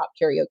doing hip hop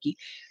karaoke.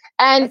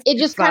 And it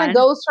just kind of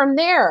goes from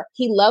there.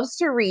 He loves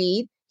to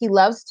read. He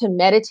loves to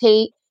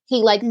meditate.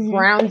 He likes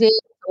grounding.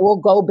 We'll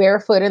go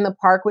barefoot in the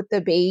park with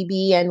the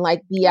baby and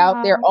like be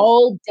out there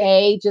all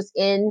day, just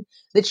in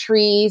the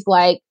trees.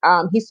 Like,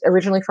 he's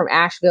originally from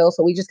Asheville,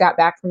 so we just got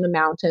back from the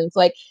mountains.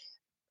 Like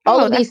all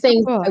of these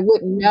things I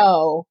wouldn't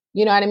know,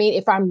 you know what I mean?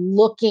 If I'm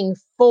looking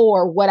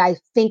for what I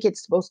think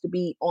it's supposed to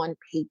be on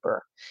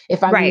paper,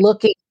 if I'm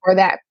looking for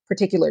that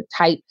particular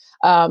type,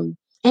 and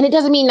it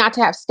doesn't mean not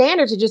to have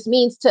standards. It just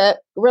means to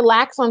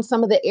relax on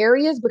some of the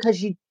areas,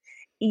 because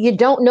you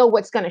don't know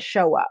what's going to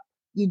show up.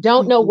 You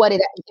don't know what it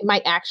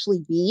might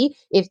actually be.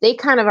 If they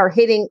kind of are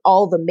hitting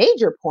all the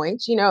major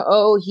points, he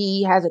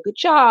has a good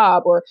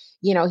job, or,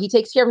 he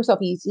takes care of himself.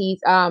 He's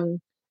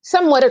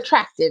somewhat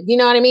attractive. You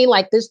know what I mean?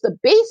 Like there's the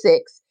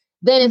basics.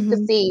 Then it's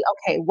to see,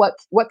 okay, what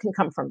can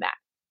come from that?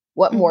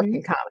 What more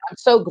can come? I'm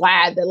so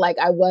glad that like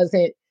I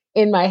wasn't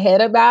in my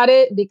head about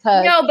it,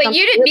 because no, but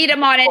you didn't meet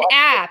him on an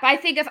app. I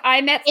think if I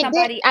met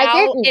somebody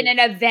out in an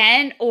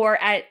event or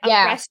at a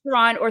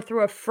restaurant or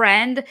through a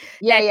friend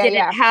that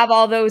didn't have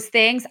all those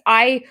things,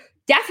 I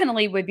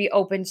definitely would be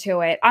open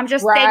to it. I'm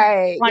just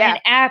thinking on an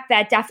app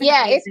that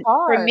definitely it's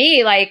hard. For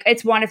me, like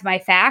it's one of my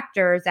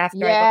factors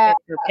after I look at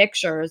your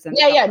pictures and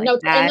stuff like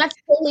that. And that's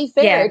totally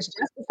fair. It's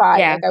justified.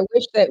 Like I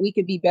wish that we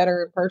could be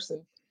better in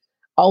person,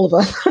 all of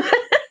us.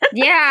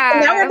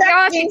 Yeah. Now we're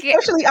back to being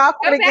socially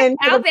awkward again.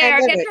 Out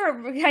there,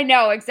 I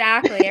know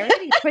exactly.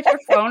 Everybody put your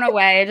phone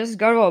away. Just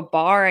go to a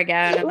bar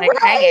again and like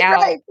hang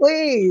out. Right,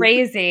 please.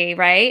 Crazy,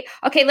 right?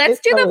 Okay,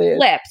 let's do the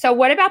flip. So,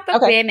 what about the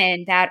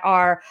women that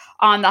are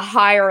on the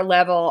higher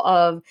level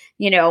of,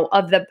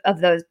 of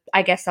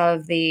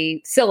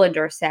the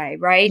cylinder, say,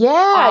 right?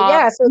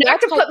 Yeah. So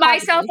not to put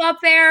myself up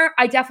there.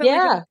 I definitely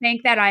don't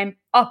think that I'm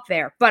up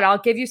there, but I'll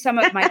give you some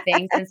of my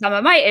things and some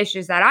of my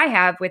issues that I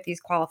have with these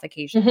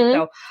qualifications.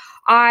 So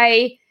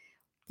I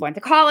went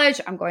to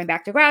college. I'm going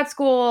back to grad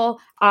school.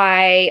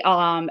 I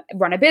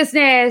run a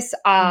business.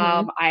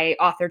 I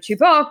author 2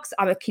 books.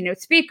 I'm a keynote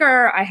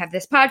speaker. I have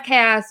this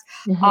podcast.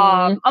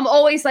 I'm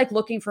always like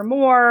looking for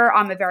more.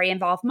 I'm a very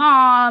involved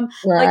mom.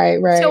 Right.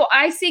 So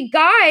I see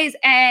guys,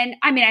 and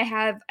I mean,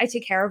 I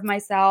take care of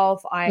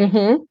myself.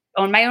 I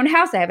own my own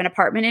house. I have an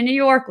apartment in New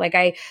York. Like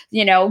I,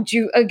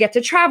 get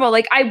to travel.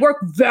 Like I work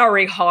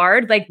very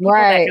hard. Like people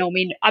that know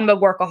me, I'm a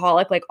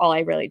workaholic. Like all I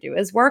really do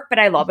is work, but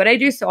I love what I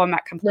do. So I'm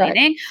not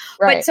complaining.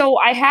 But so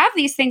I have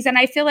these things, and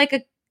I feel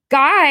like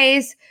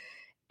guys,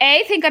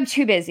 think I'm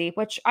too busy,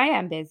 which I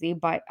am busy,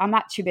 but I'm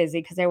not too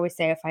busy because I always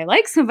say if I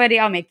like somebody,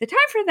 I'll make the time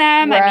for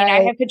them. I mean,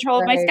 I have control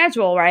of my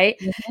schedule, right?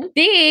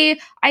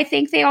 B, I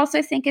think they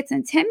also think it's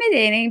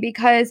intimidating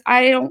because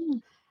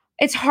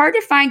it's hard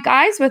to find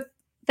guys with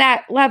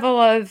that level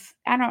of,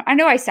 I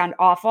know I sound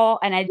awful,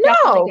 and I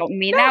definitely don't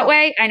mean that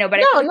way. I know, but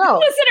I feel like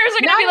listeners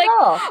are going to be like,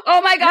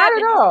 oh my God,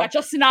 you're such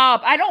a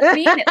snob. I don't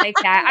mean it like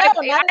that. I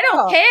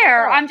don't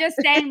care. I'm just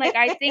saying, like,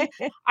 I think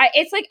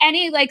it's like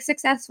any like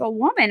successful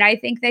woman. I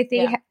think that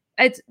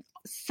it's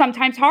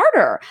sometimes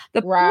harder.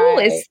 The pool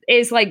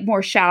is like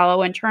more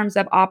shallow in terms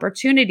of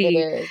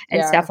opportunity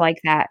and stuff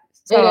like that.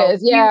 So it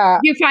is,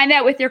 you find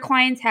that with your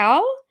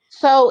clientele?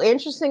 So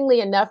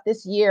interestingly enough,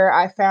 this year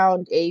I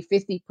found a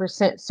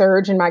 50%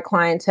 surge in my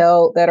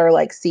clientele that are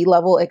like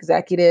C-level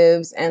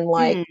executives and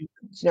like,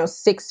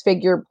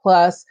 6-figure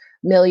plus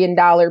 $1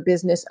 million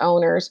business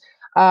owners.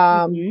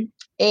 And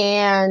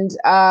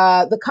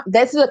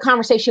this is a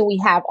conversation we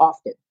have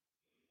often.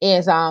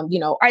 Is are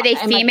they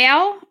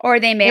female or are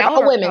they male?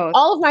 All women. Both?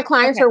 All of my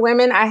clients are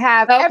women. I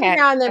have every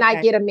now and then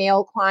I get a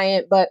male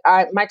client, but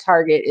my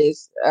target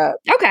is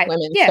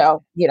women. Yeah.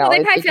 So they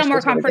probably feel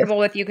more comfortable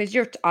with you because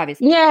you're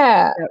obviously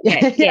right.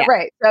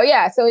 So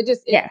so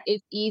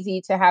it's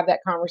easy to have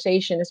that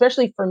conversation,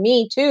 especially for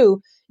me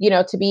too.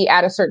 To be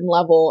at a certain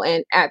level,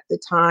 and at the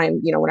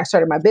time, when I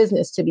started my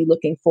business, to be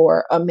looking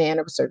for a man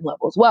of a certain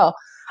level as well.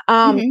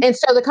 And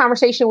so the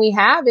conversation we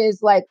have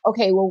is like,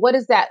 okay, well, what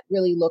does that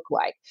really look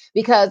like?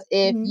 Because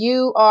if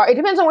it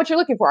depends on what you're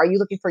looking for. Are you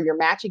looking for your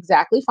match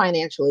exactly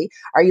financially?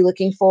 Are you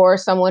looking for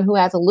someone who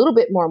has a little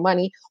bit more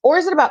money? Or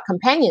is it about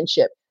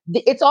companionship?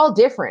 It's all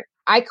different.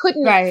 I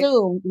couldn't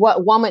assume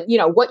what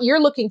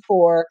you're looking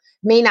for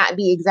may not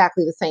be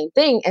exactly the same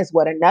thing as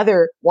what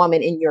another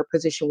woman in your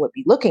position would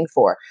be looking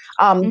for.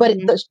 But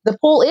the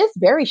pool is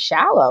very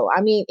shallow.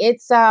 I mean,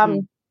 it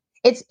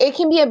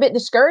can be a bit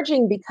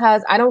discouraging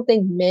because I don't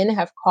think men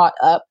have caught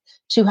up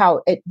to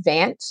how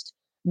advanced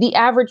the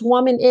average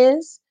woman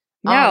is.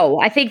 No,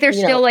 I think they're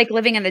still like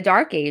living in the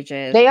dark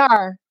ages. They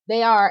are.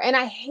 And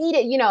I hate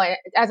it,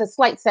 as a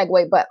slight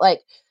segue, but like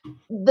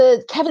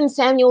the Kevin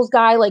Samuels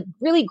guy, like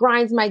really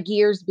grinds my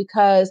gears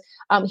because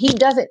he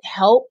doesn't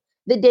help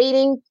the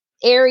dating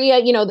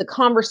area, the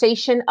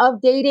conversation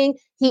of dating.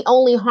 He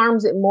only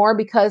harms it more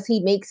because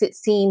he makes it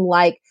seem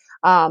like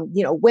all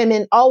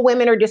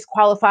women are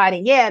disqualified,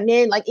 and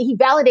men, like he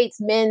validates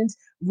men's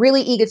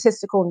really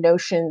egotistical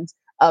notions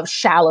of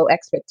shallow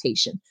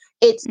expectation.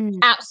 It's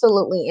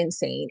absolutely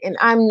insane. And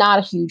I'm not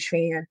a huge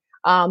fan.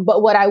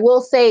 But what I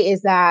will say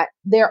is that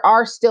there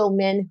are still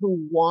men who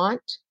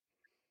want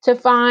to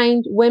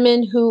find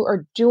women who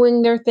are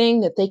doing their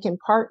thing that they can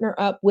partner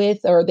up with,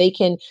 or they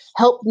can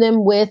help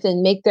them with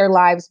and make their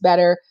lives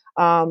better.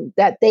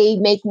 That they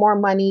make more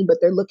money, but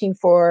they're looking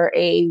for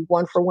a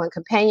 1-for-1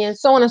 companion,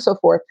 so on and so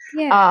forth.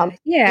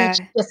 It's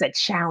just a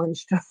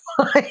challenge to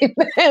find.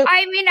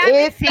 I mean, I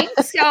would think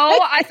so.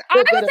 I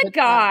was a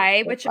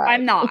guy, which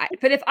I'm not,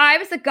 but if I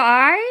was a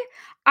guy,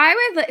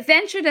 I would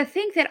venture to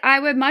think that I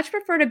would much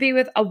prefer to be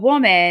with a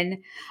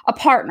woman, a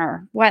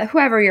partner,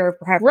 whoever your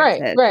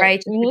preference is,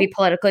 right? To be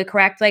politically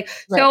correct.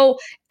 So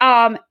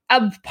a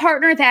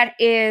partner that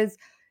is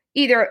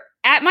either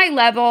at my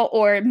level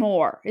or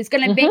more is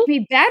going to make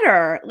me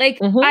better. Like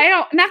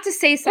not to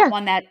say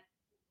someone that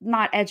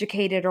not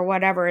educated or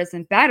whatever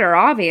isn't better,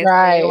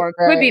 obviously, or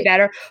could be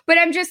better. But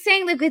I'm just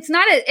saying, like, it's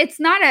not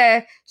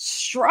a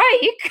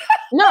strike.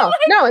 No,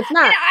 no, it's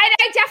not.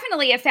 I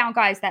definitely have found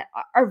guys that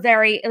are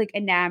very like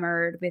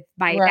enamored with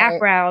my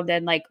background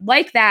and like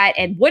that,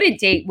 and wouldn't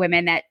date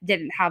women that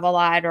didn't have a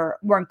lot or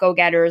weren't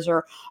go-getters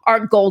or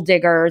aren't gold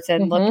diggers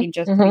and looking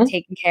just to be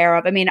taken care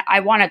of. I mean, I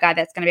want a guy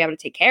that's going to be able to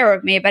take care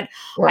of me, but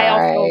I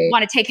also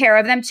want to take care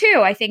of them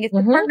too. I think it's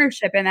a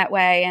partnership in that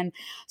way, and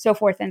so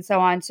forth and so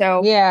on.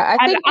 So yeah,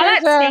 I'm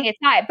not saying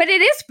it's not, but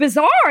it is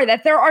bizarre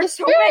that there are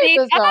so many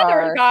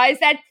other guys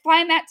that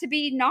find that to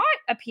be not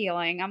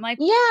appealing. I'm like,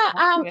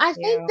 I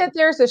think that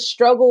there's a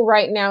struggle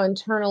right now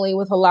internally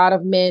with a lot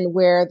of men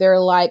where they're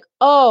like,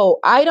 oh,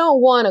 I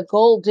don't want a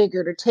gold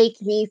digger to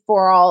take me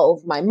for all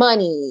of my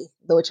money,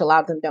 which a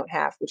lot of them don't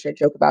have, which I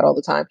joke about all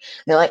the time.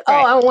 They're like, oh,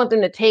 I don't want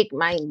them to take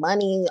my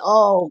money.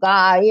 Oh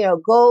God,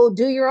 go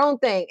do your own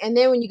thing. And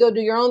then when you go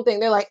do your own thing,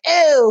 they're like,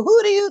 ew,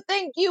 who do you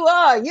think you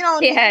are? You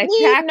don't need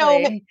no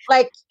man.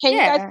 Like, can you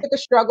guys pick a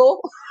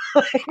struggle?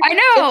 I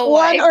know. It's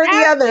one or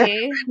the other.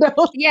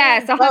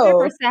 Yes,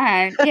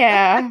 100%.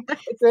 Yeah.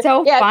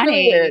 So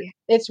funny.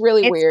 It's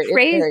really weird. It's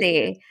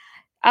crazy.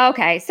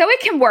 Okay. So it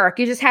can work.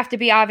 You just have to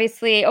be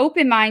obviously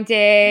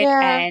open-minded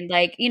and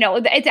like,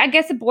 I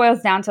guess it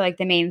boils down to like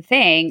the main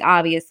thing.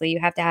 Obviously, you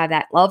have to have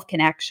that love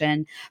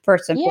connection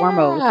first and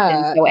foremost.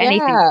 And so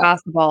anything's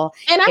possible.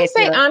 And I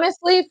say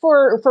honestly,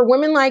 for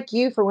women like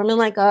you, for women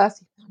like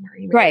us,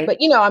 right. But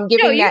I'm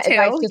giving that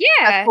advice to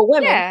successful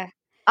women.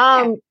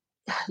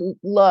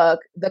 Look,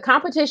 the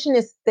competition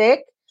is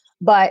thick,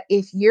 but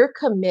if you're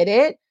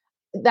committed,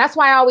 that's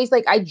why I always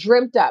I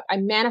dreamt up, I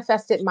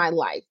manifested my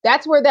life.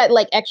 That's where that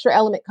extra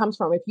element comes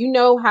from. If you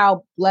know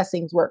how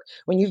blessings work,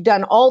 when you've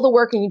done all the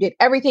work and you did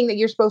everything that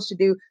you're supposed to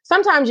do,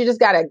 sometimes you just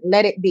got to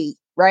let it be.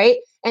 Right.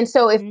 And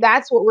so if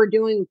that's what we're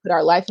doing, we put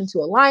our life into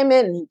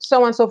alignment and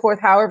so on and so forth,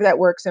 however that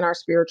works in our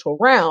spiritual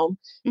realm,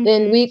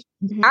 then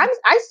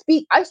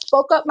I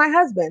spoke up my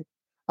husband.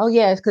 Oh,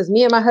 yes, because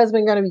me and my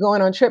husband are going to be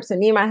going on trips and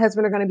me and my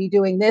husband are going to be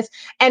doing this.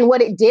 And what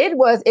it did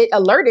was it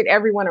alerted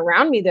everyone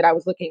around me that I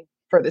was looking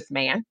for this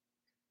man.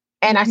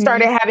 And I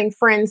started having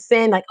friends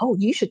saying like, oh,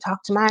 you should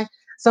talk to my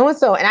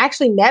so-and-so. And I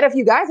actually met a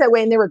few guys that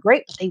way and they were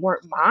great, but they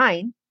weren't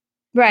mine.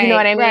 Right. You know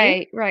what I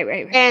mean?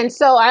 Right. And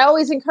so I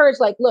always encourage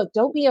look,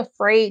 don't be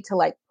afraid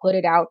to put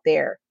it out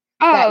there.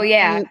 Oh,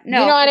 yeah. You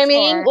know what I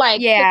mean?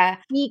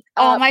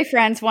 All my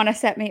friends want to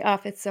set me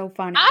up. It's so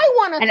funny. I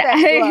want to set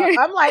you up.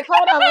 I'm like,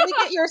 hold on, let me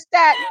get your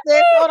stats,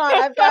 sis. Hold on,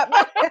 I've got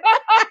my...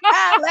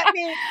 I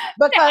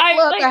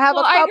have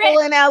a couple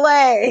in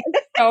LA.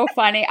 So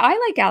funny. I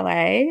like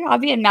LA. I'll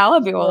be in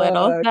Malibu a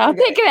little. No,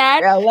 think of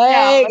that.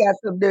 LA, got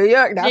some New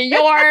York. New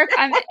York.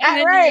 I'm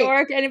in New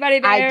York. Anybody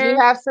there? I do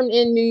have some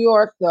in New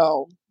York,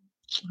 though.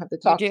 I'll have to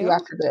talk to you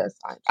after this.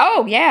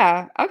 Oh,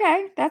 yeah.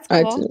 Okay. That's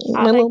cool.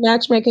 My little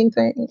matchmaking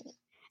thing. Okay.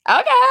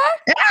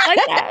 I like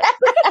that.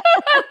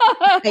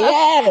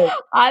 Yes.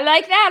 I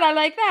like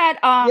that.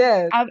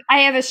 Yes. I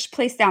have a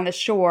place down the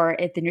shore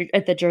at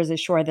the Jersey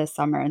Shore this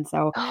summer. And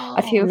so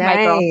a few of my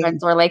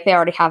girlfriends were like, they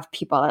already have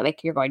people that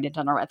like, you're going to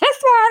dinner with this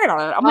one.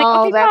 I'm like,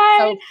 okay, that's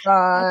so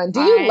fun.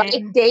 Do you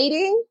like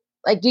dating?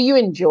 Like, do you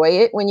enjoy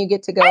it when you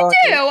get to go? I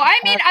do. I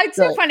mean, it's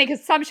so funny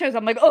because some shows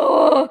I'm like,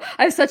 oh,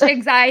 I have such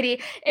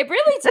anxiety. It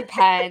really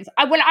depends.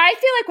 I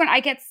feel like when I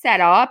get set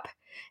up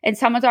and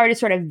someone's already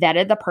sort of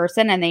vetted the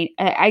person and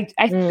I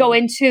go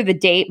into the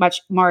date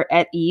much more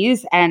at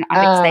ease and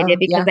I'm excited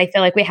because I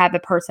feel like we have a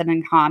person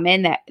in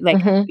common that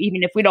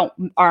even if we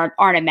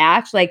aren't a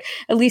match, like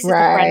at least it's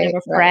a friend of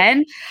a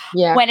friend.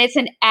 Yeah. When it's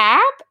an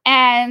app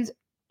and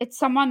it's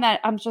someone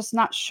that I'm just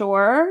not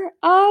sure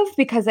of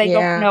because I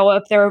don't know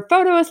if their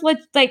photo is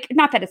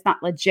not that it's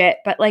not legit,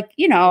 but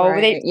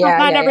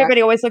not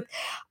everybody always looks.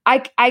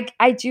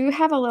 I do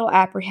have a little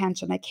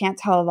apprehension. I can't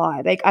tell a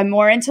lie. Like I'm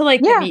more into the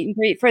meet and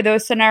greet for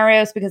those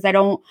scenarios because I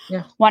don't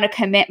want to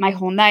commit my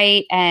whole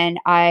night, and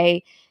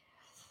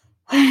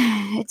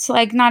it's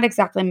not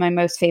exactly my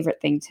most favorite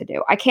thing to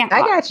do. I can't.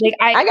 I got you.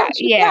 I got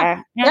you.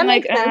 Yeah. That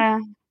makes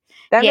sense.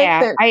 That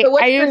makes sense.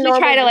 I usually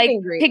try to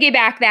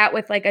piggyback that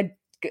with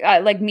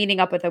meeting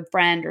up with a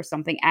friend or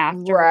something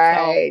after.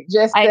 Right. So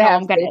just I know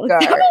I'm going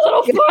to have a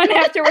little fun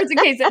afterwards in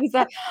case it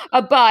was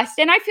a bust.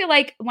 And I feel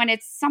like when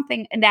it's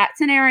something in that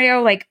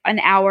scenario, an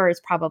hour is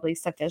probably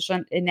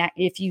sufficient in that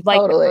if you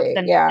like the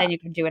person, then you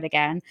can do it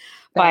again.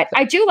 But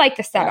I do like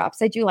the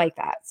setups. I do like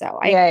that. So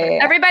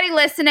everybody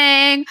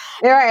listening,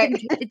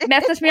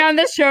 message me on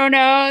the show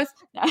notes.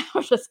 No,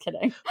 I'm just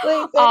kidding.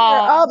 Please send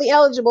all the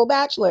eligible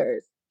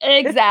bachelors.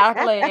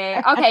 Exactly.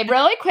 Okay,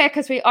 really quick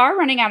because we are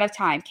running out of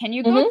time. Can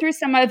you go through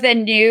some of the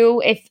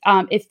new, if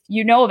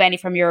you know of any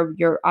from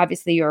your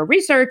obviously your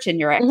research and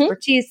your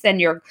expertise and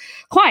your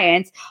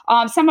clients,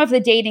 some of the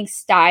dating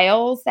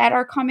styles that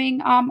are coming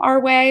our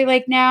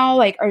way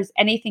now? Is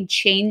anything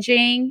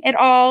changing at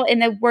all in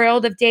the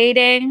world of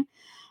dating?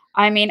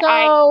 I mean,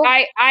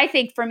 I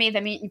think for me the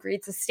meet and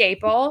greet's a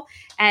staple,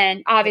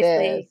 and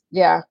obviously,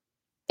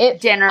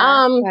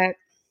 dinner.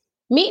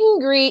 Meet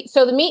and greet.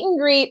 So the meet and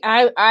greet,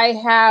 I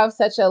have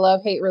such a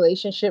love-hate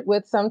relationship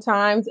with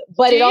sometimes,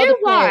 but it all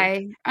depends.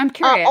 Why? I'm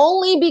curious.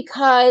 Only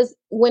because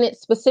when it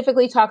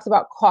specifically talks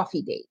about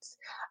coffee dates,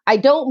 I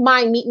don't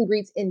mind meet and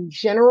greets in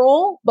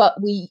general, but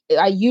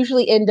I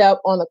usually end up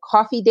on the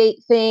coffee date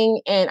thing,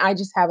 and I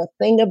just have a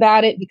thing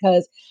about it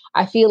because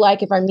I feel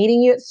like if I'm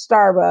meeting you at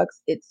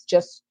Starbucks, it's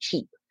just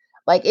cheap.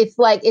 It's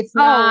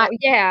not.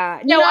 Yeah.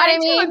 You know what I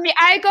mean?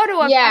 I go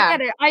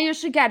to I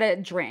usually get a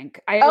drink.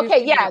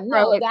 Okay. Yeah.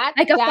 No, that's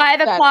like a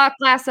 5 o'clock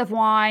glass of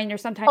wine or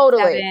sometimes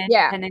totally, 7,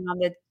 depending on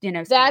the,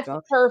 schedule.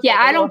 That's perfect. Yeah.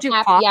 I don't do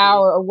happy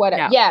hour or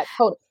whatever. No. Yeah.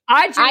 Totally.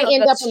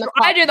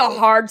 I do the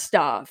hard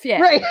stuff. Yeah.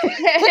 Right.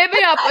 Hit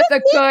me up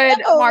with a good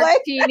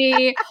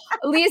martini.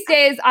 These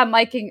days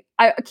I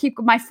keep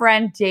my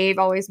friend Dave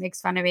always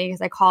makes fun of me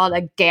because I call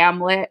it a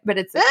gamlet, but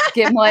it's a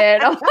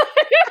gimlet.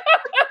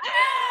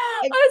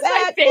 Exactly.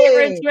 That's my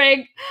favorite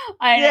drink.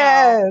 I know.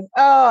 Yes.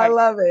 Oh, I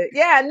love it.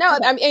 Yeah. No,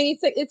 I mean,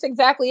 it's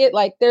exactly it.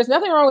 Like, there's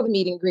nothing wrong with a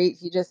meet and greet.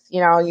 You just,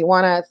 you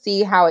want to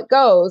see how it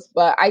goes.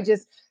 But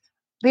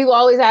people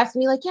always ask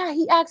me, like, yeah,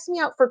 he asked me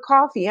out for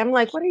coffee. I'm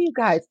like, what are you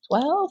guys,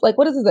 12? Like,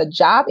 what is this, a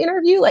job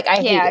interview? Like, I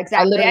hate it.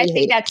 Exactly. I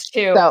think that's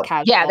too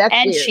casual. Yeah, that's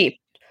and weird. Cheap.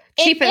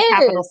 Cheap is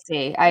capital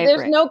C.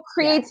 There's no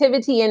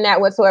creativity in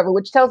that whatsoever,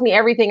 which tells me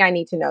everything I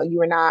need to know.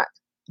 You are not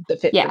the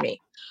fit for me.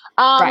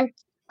 Right.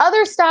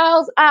 Other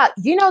styles,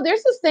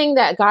 there's this thing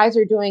that guys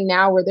are doing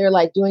now where they're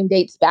like doing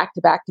dates back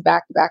to back to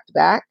back to back to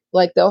back.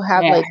 Like they'll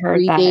have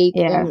 3 dates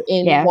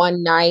in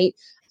one night.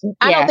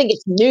 I don't think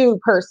it's new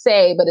per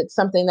se, but it's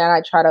something that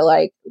I try to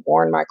like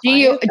warn my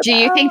clients. Do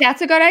you think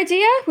that's a good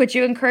idea? Would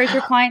you encourage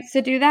your clients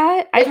to do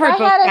that? I've heard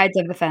both sides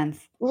of the fence.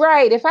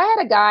 Right. If I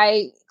had a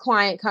guy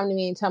client come to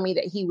me and tell me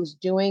that he was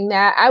doing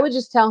that, I would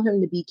just tell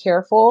him to be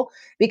careful,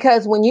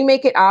 because when you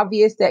make it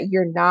obvious that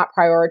you're not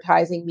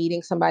prioritizing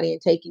meeting somebody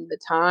and taking the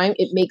time,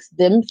 it makes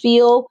them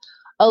feel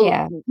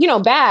bad.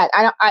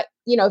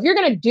 If you're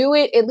going to do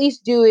it, at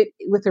least do it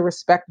with a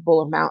respectable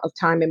amount of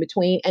time in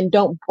between, and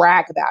don't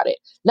brag about it.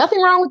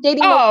 Nothing wrong with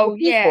dating multiple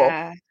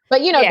people.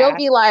 But, don't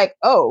be like,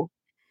 oh.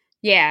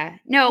 Yeah.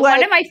 No,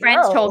 one of my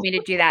friends told me to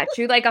do that.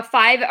 She like a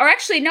 5, or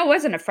actually, no, it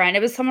wasn't a friend. It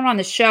was someone on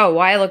the show a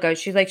while ago.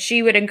 She's like,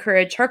 she would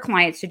encourage her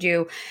clients to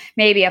do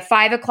maybe a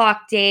 5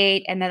 o'clock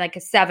date and then like a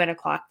 7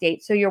 o'clock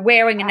date. So you're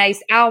wearing a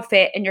nice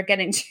outfit and you're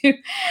getting to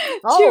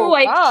the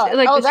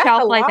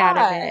shelf life out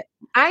of it.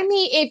 I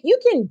mean, if you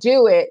can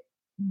do it,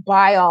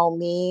 by all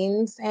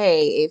means,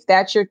 hey, if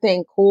that's your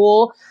thing,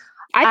 cool.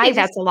 I think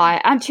that's a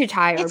lot. I'm too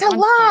tired. It's a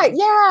lot.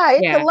 Yeah,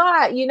 it's a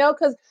lot,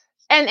 because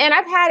and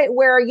I've had it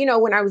where,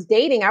 when I was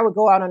dating, I would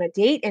go out on a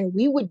date and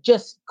we would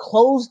just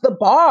close the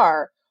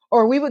bar,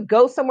 or we would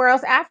go somewhere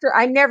else after.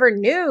 I never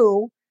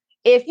knew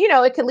if,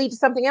 it could lead to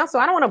something else. So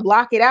I don't want to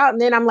block it out. And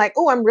then I'm like,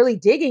 oh, I'm really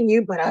digging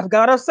you, but I've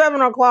got a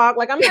 7 o'clock.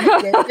 Like, I'm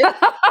not getting it.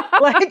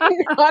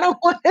 I don't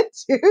want to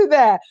do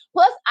that.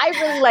 Plus, I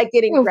really like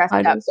getting dressed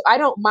up. So I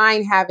don't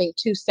mind having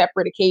 2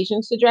 separate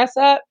occasions to dress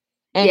up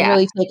and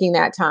really taking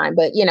that time.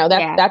 But,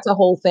 that's a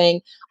whole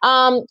thing.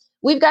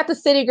 We've got the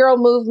city girl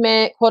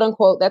movement, quote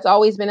unquote. That's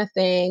always been a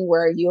thing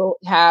where you'll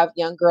have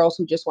young girls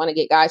who just want to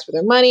get guys for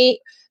their money,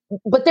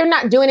 but they're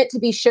not doing it to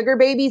be sugar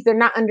babies. They're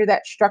not under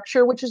that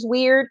structure, which is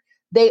weird.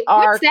 They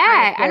are. What's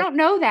that? I don't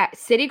know that.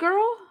 City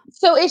girl?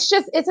 So it's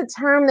a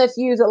term that's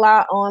used a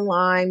lot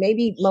online.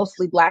 Maybe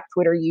mostly Black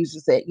Twitter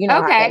uses it.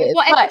 How that is.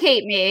 Well,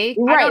 educate me.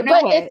 Right. I don't know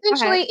but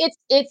essentially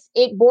it's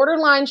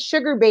borderline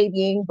sugar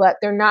babying, but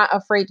they're not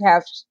afraid to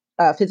have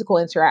physical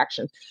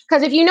interaction.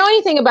 Because if you know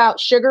anything about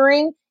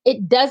sugaring,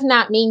 it does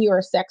not mean you're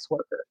a sex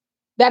worker.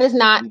 That is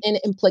not an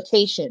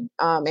implication.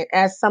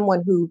 As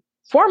someone who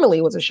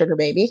formerly was a sugar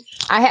baby,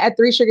 I had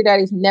 3 sugar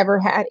daddies, never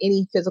had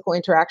any physical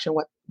interaction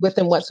with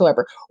them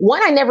whatsoever.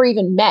 One I never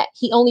even met.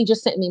 He only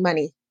just sent me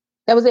money.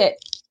 That was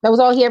it. That was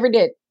all he ever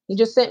did. He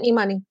just sent me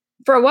money.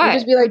 For what? He'd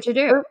just be like, what'd you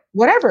do?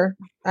 Whatever.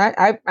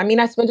 I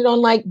spent it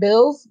on like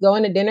bills,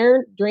 going to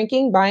dinner,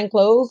 drinking, buying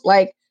clothes.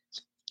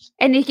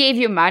 And he gave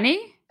you money?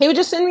 He would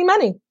just send me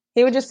money.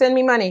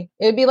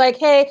 It would be like,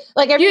 hey,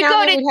 like every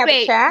now and then we'd have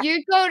a chat.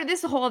 You go to, this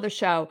is a whole other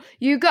show.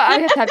 I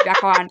have to have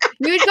back on.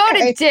 You'd go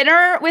to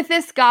dinner with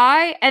this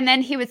guy and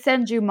then he would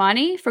send you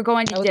money for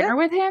going to dinner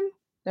with him?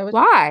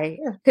 Why?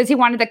 Because he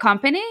wanted the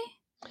company?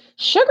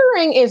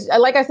 Sugaring is,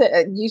 like I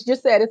said, you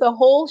just said, it's a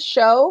whole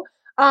show.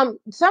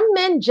 Some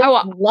men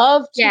just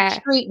love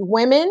to treat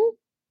women.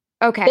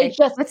 Okay. They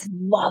just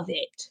love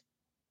it.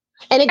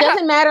 And it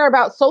doesn't matter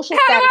about social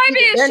status. How do I be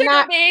a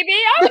sugar baby?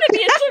 I want to be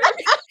a sugar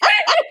baby.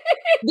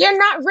 They're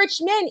not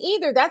rich men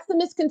either. That's the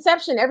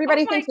misconception.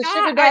 Everybody thinks a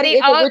sugar daddy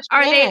is a rich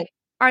man.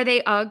 Are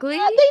they ugly?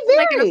 They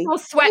vary. Like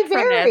sweat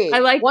from this. I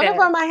like one of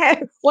them I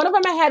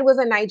had was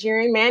a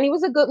Nigerian man. He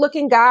was a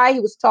good-looking guy. He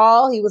was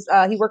tall. He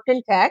worked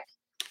in tech.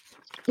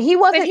 He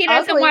wasn't. But he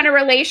doesn't want a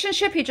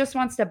relationship. He just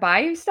wants to buy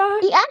you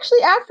stuff. He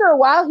actually, after a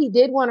while, he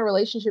did want a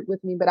relationship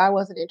with me, but I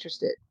wasn't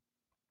interested.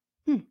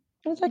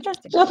 No,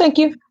 thank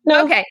you.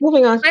 No, okay.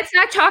 Moving on. Let's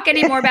not talk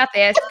anymore about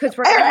this because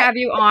we're going to have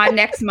you on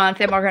next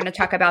month and we're going to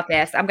talk about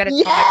this. I'm going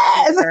to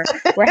tell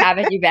we're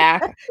having you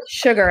back.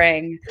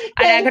 Sugaring.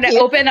 And I'm going to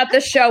open up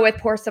the show with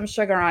Pour Some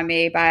Sugar on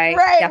Me by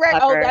Def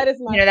Leppard. Oh, that is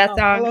my that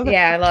song?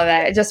 I love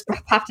that. It just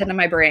popped into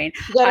my brain.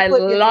 I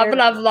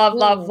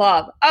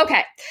love.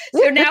 Okay.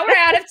 So now we're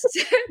out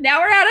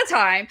of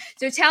time.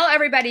 So tell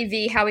everybody,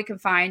 V, how we can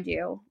find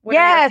you. What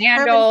are your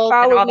handles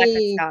and all that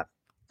good stuff?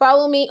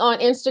 Follow me on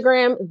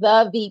Instagram,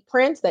 The V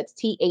Prince. That's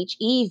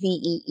TheVeeprince.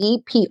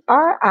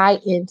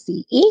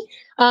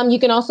 You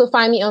can also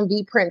find me on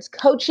V Prince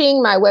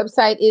Coaching. My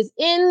website is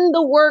in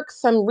the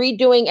works. I'm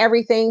redoing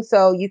everything,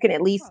 so you can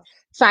at least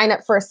sign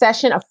up for a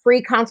session, a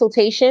free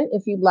consultation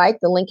if you'd like.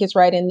 The link is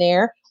right in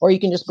there, or you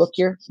can just book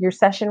your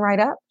session right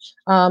up.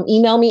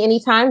 Email me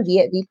anytime,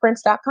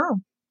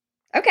 v@vprince.com.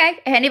 Okay.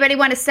 Anybody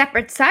want a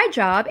separate side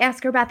job?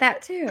 Ask her about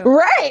that too.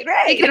 Right.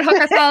 You can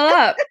hook us all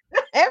up.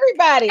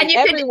 Everybody, and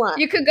everyone.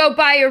 You could go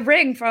buy a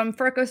ring from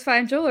Furco's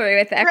Fine Jewelry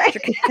with the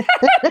extra.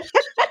 Right.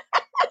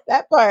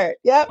 That part.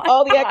 Yep.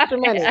 All the extra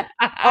money.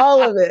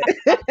 All of it.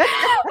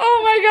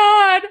 Oh my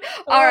God.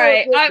 All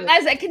right.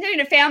 As I continue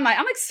to fan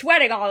I'm like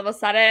sweating all of a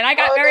sudden. And I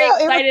got very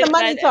excited. It was the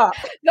money talk.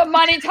 The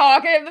money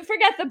talk.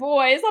 Forget the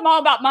boys. I'm all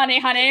about money,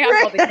 honey.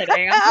 I'm totally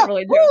kidding. I'm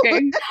totally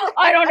joking.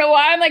 I don't know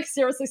why. I'm like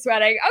seriously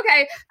sweating.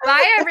 Okay.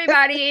 Bye,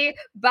 everybody.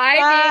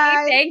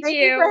 Bye. Thank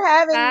you for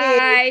having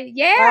me.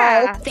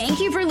 Yeah. Bye. Thank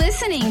you for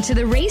listening to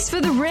The Race for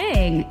the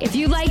Ring. If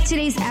you liked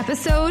today's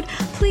episode,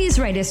 please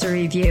write us a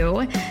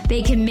review.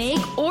 They can make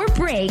or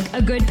break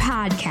a good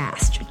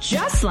podcast,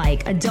 just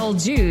like a dull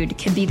Jude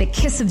can be the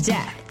kiss of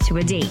death to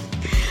a date.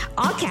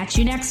 I'll catch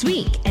you next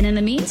week. And in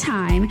the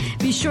meantime,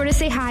 be sure to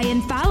say hi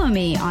and follow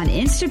me on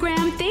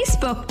Instagram,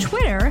 Facebook,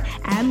 Twitter,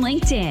 and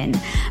LinkedIn.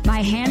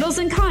 My handles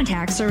and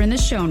contacts are in the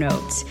show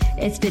notes.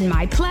 It's been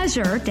my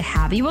pleasure to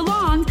have you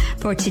along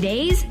for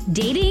today's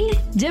dating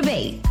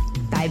debate.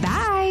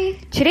 Bye-bye.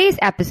 Today's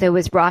episode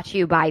was brought to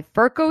you by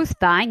Furco's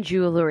Fine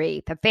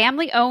Jewelry. The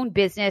family-owned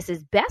business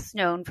is best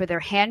known for their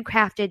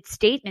handcrafted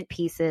statement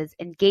pieces,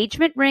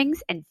 engagement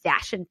rings, and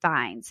fashion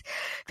finds.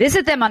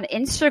 Visit them on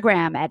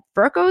Instagram at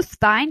Furco's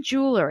Fine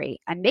Jewelry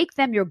and make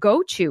them your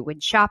go-to when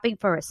shopping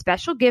for a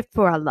special gift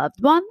for a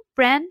loved one,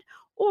 friend,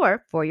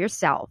 or for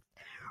yourself.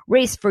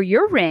 Race for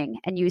your ring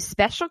and use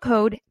special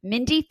code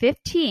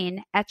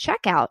Mindy15 at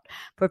checkout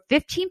for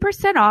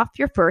 15% off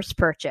your first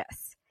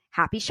purchase.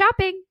 Happy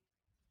shopping!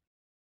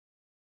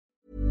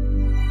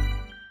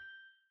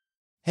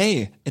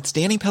 Hey, it's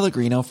Danny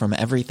Pellegrino from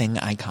Everything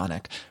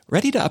Iconic.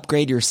 Ready to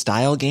upgrade your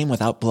style game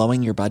without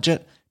blowing your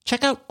budget?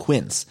 Check out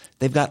Quince.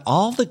 They've got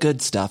all the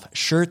good stuff,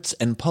 shirts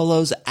and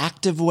polos,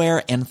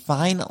 activewear, and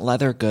fine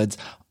leather goods,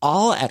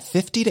 all at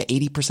 50 to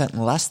 80%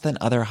 less than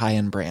other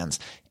high-end brands.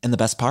 And the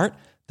best part?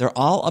 They're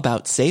all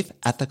about safe,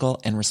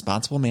 ethical, and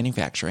responsible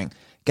manufacturing.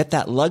 Get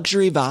that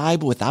luxury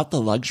vibe without the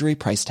luxury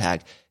price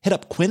tag. Hit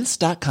up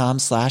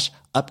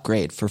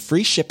quince.com/upgrade for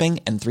free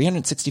shipping and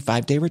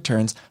 365-day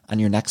returns on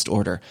your next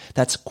order.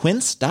 That's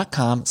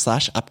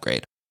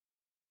quince.com/upgrade.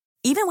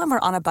 Even when we're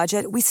on a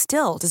budget, we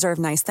still deserve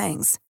nice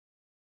things.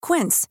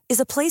 Quince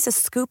is a place to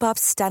scoop up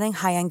stunning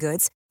high-end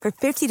goods for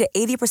 50 to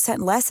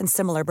 80% less than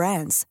similar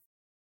brands.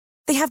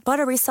 They have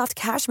buttery soft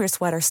cashmere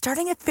sweaters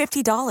starting at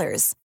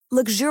 $50,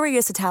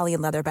 luxurious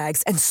Italian leather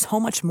bags, and so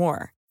much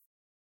more.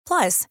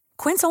 Plus,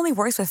 Quince only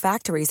works with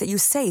factories that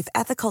use safe,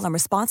 ethical, and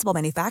responsible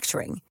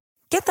manufacturing.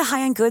 Get the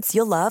high-end goods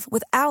you'll love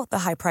without the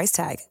high price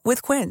tag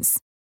with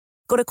Quince.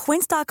 Go to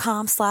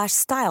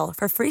quince.com/style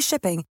for free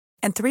shipping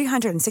and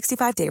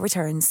 365-day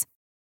returns.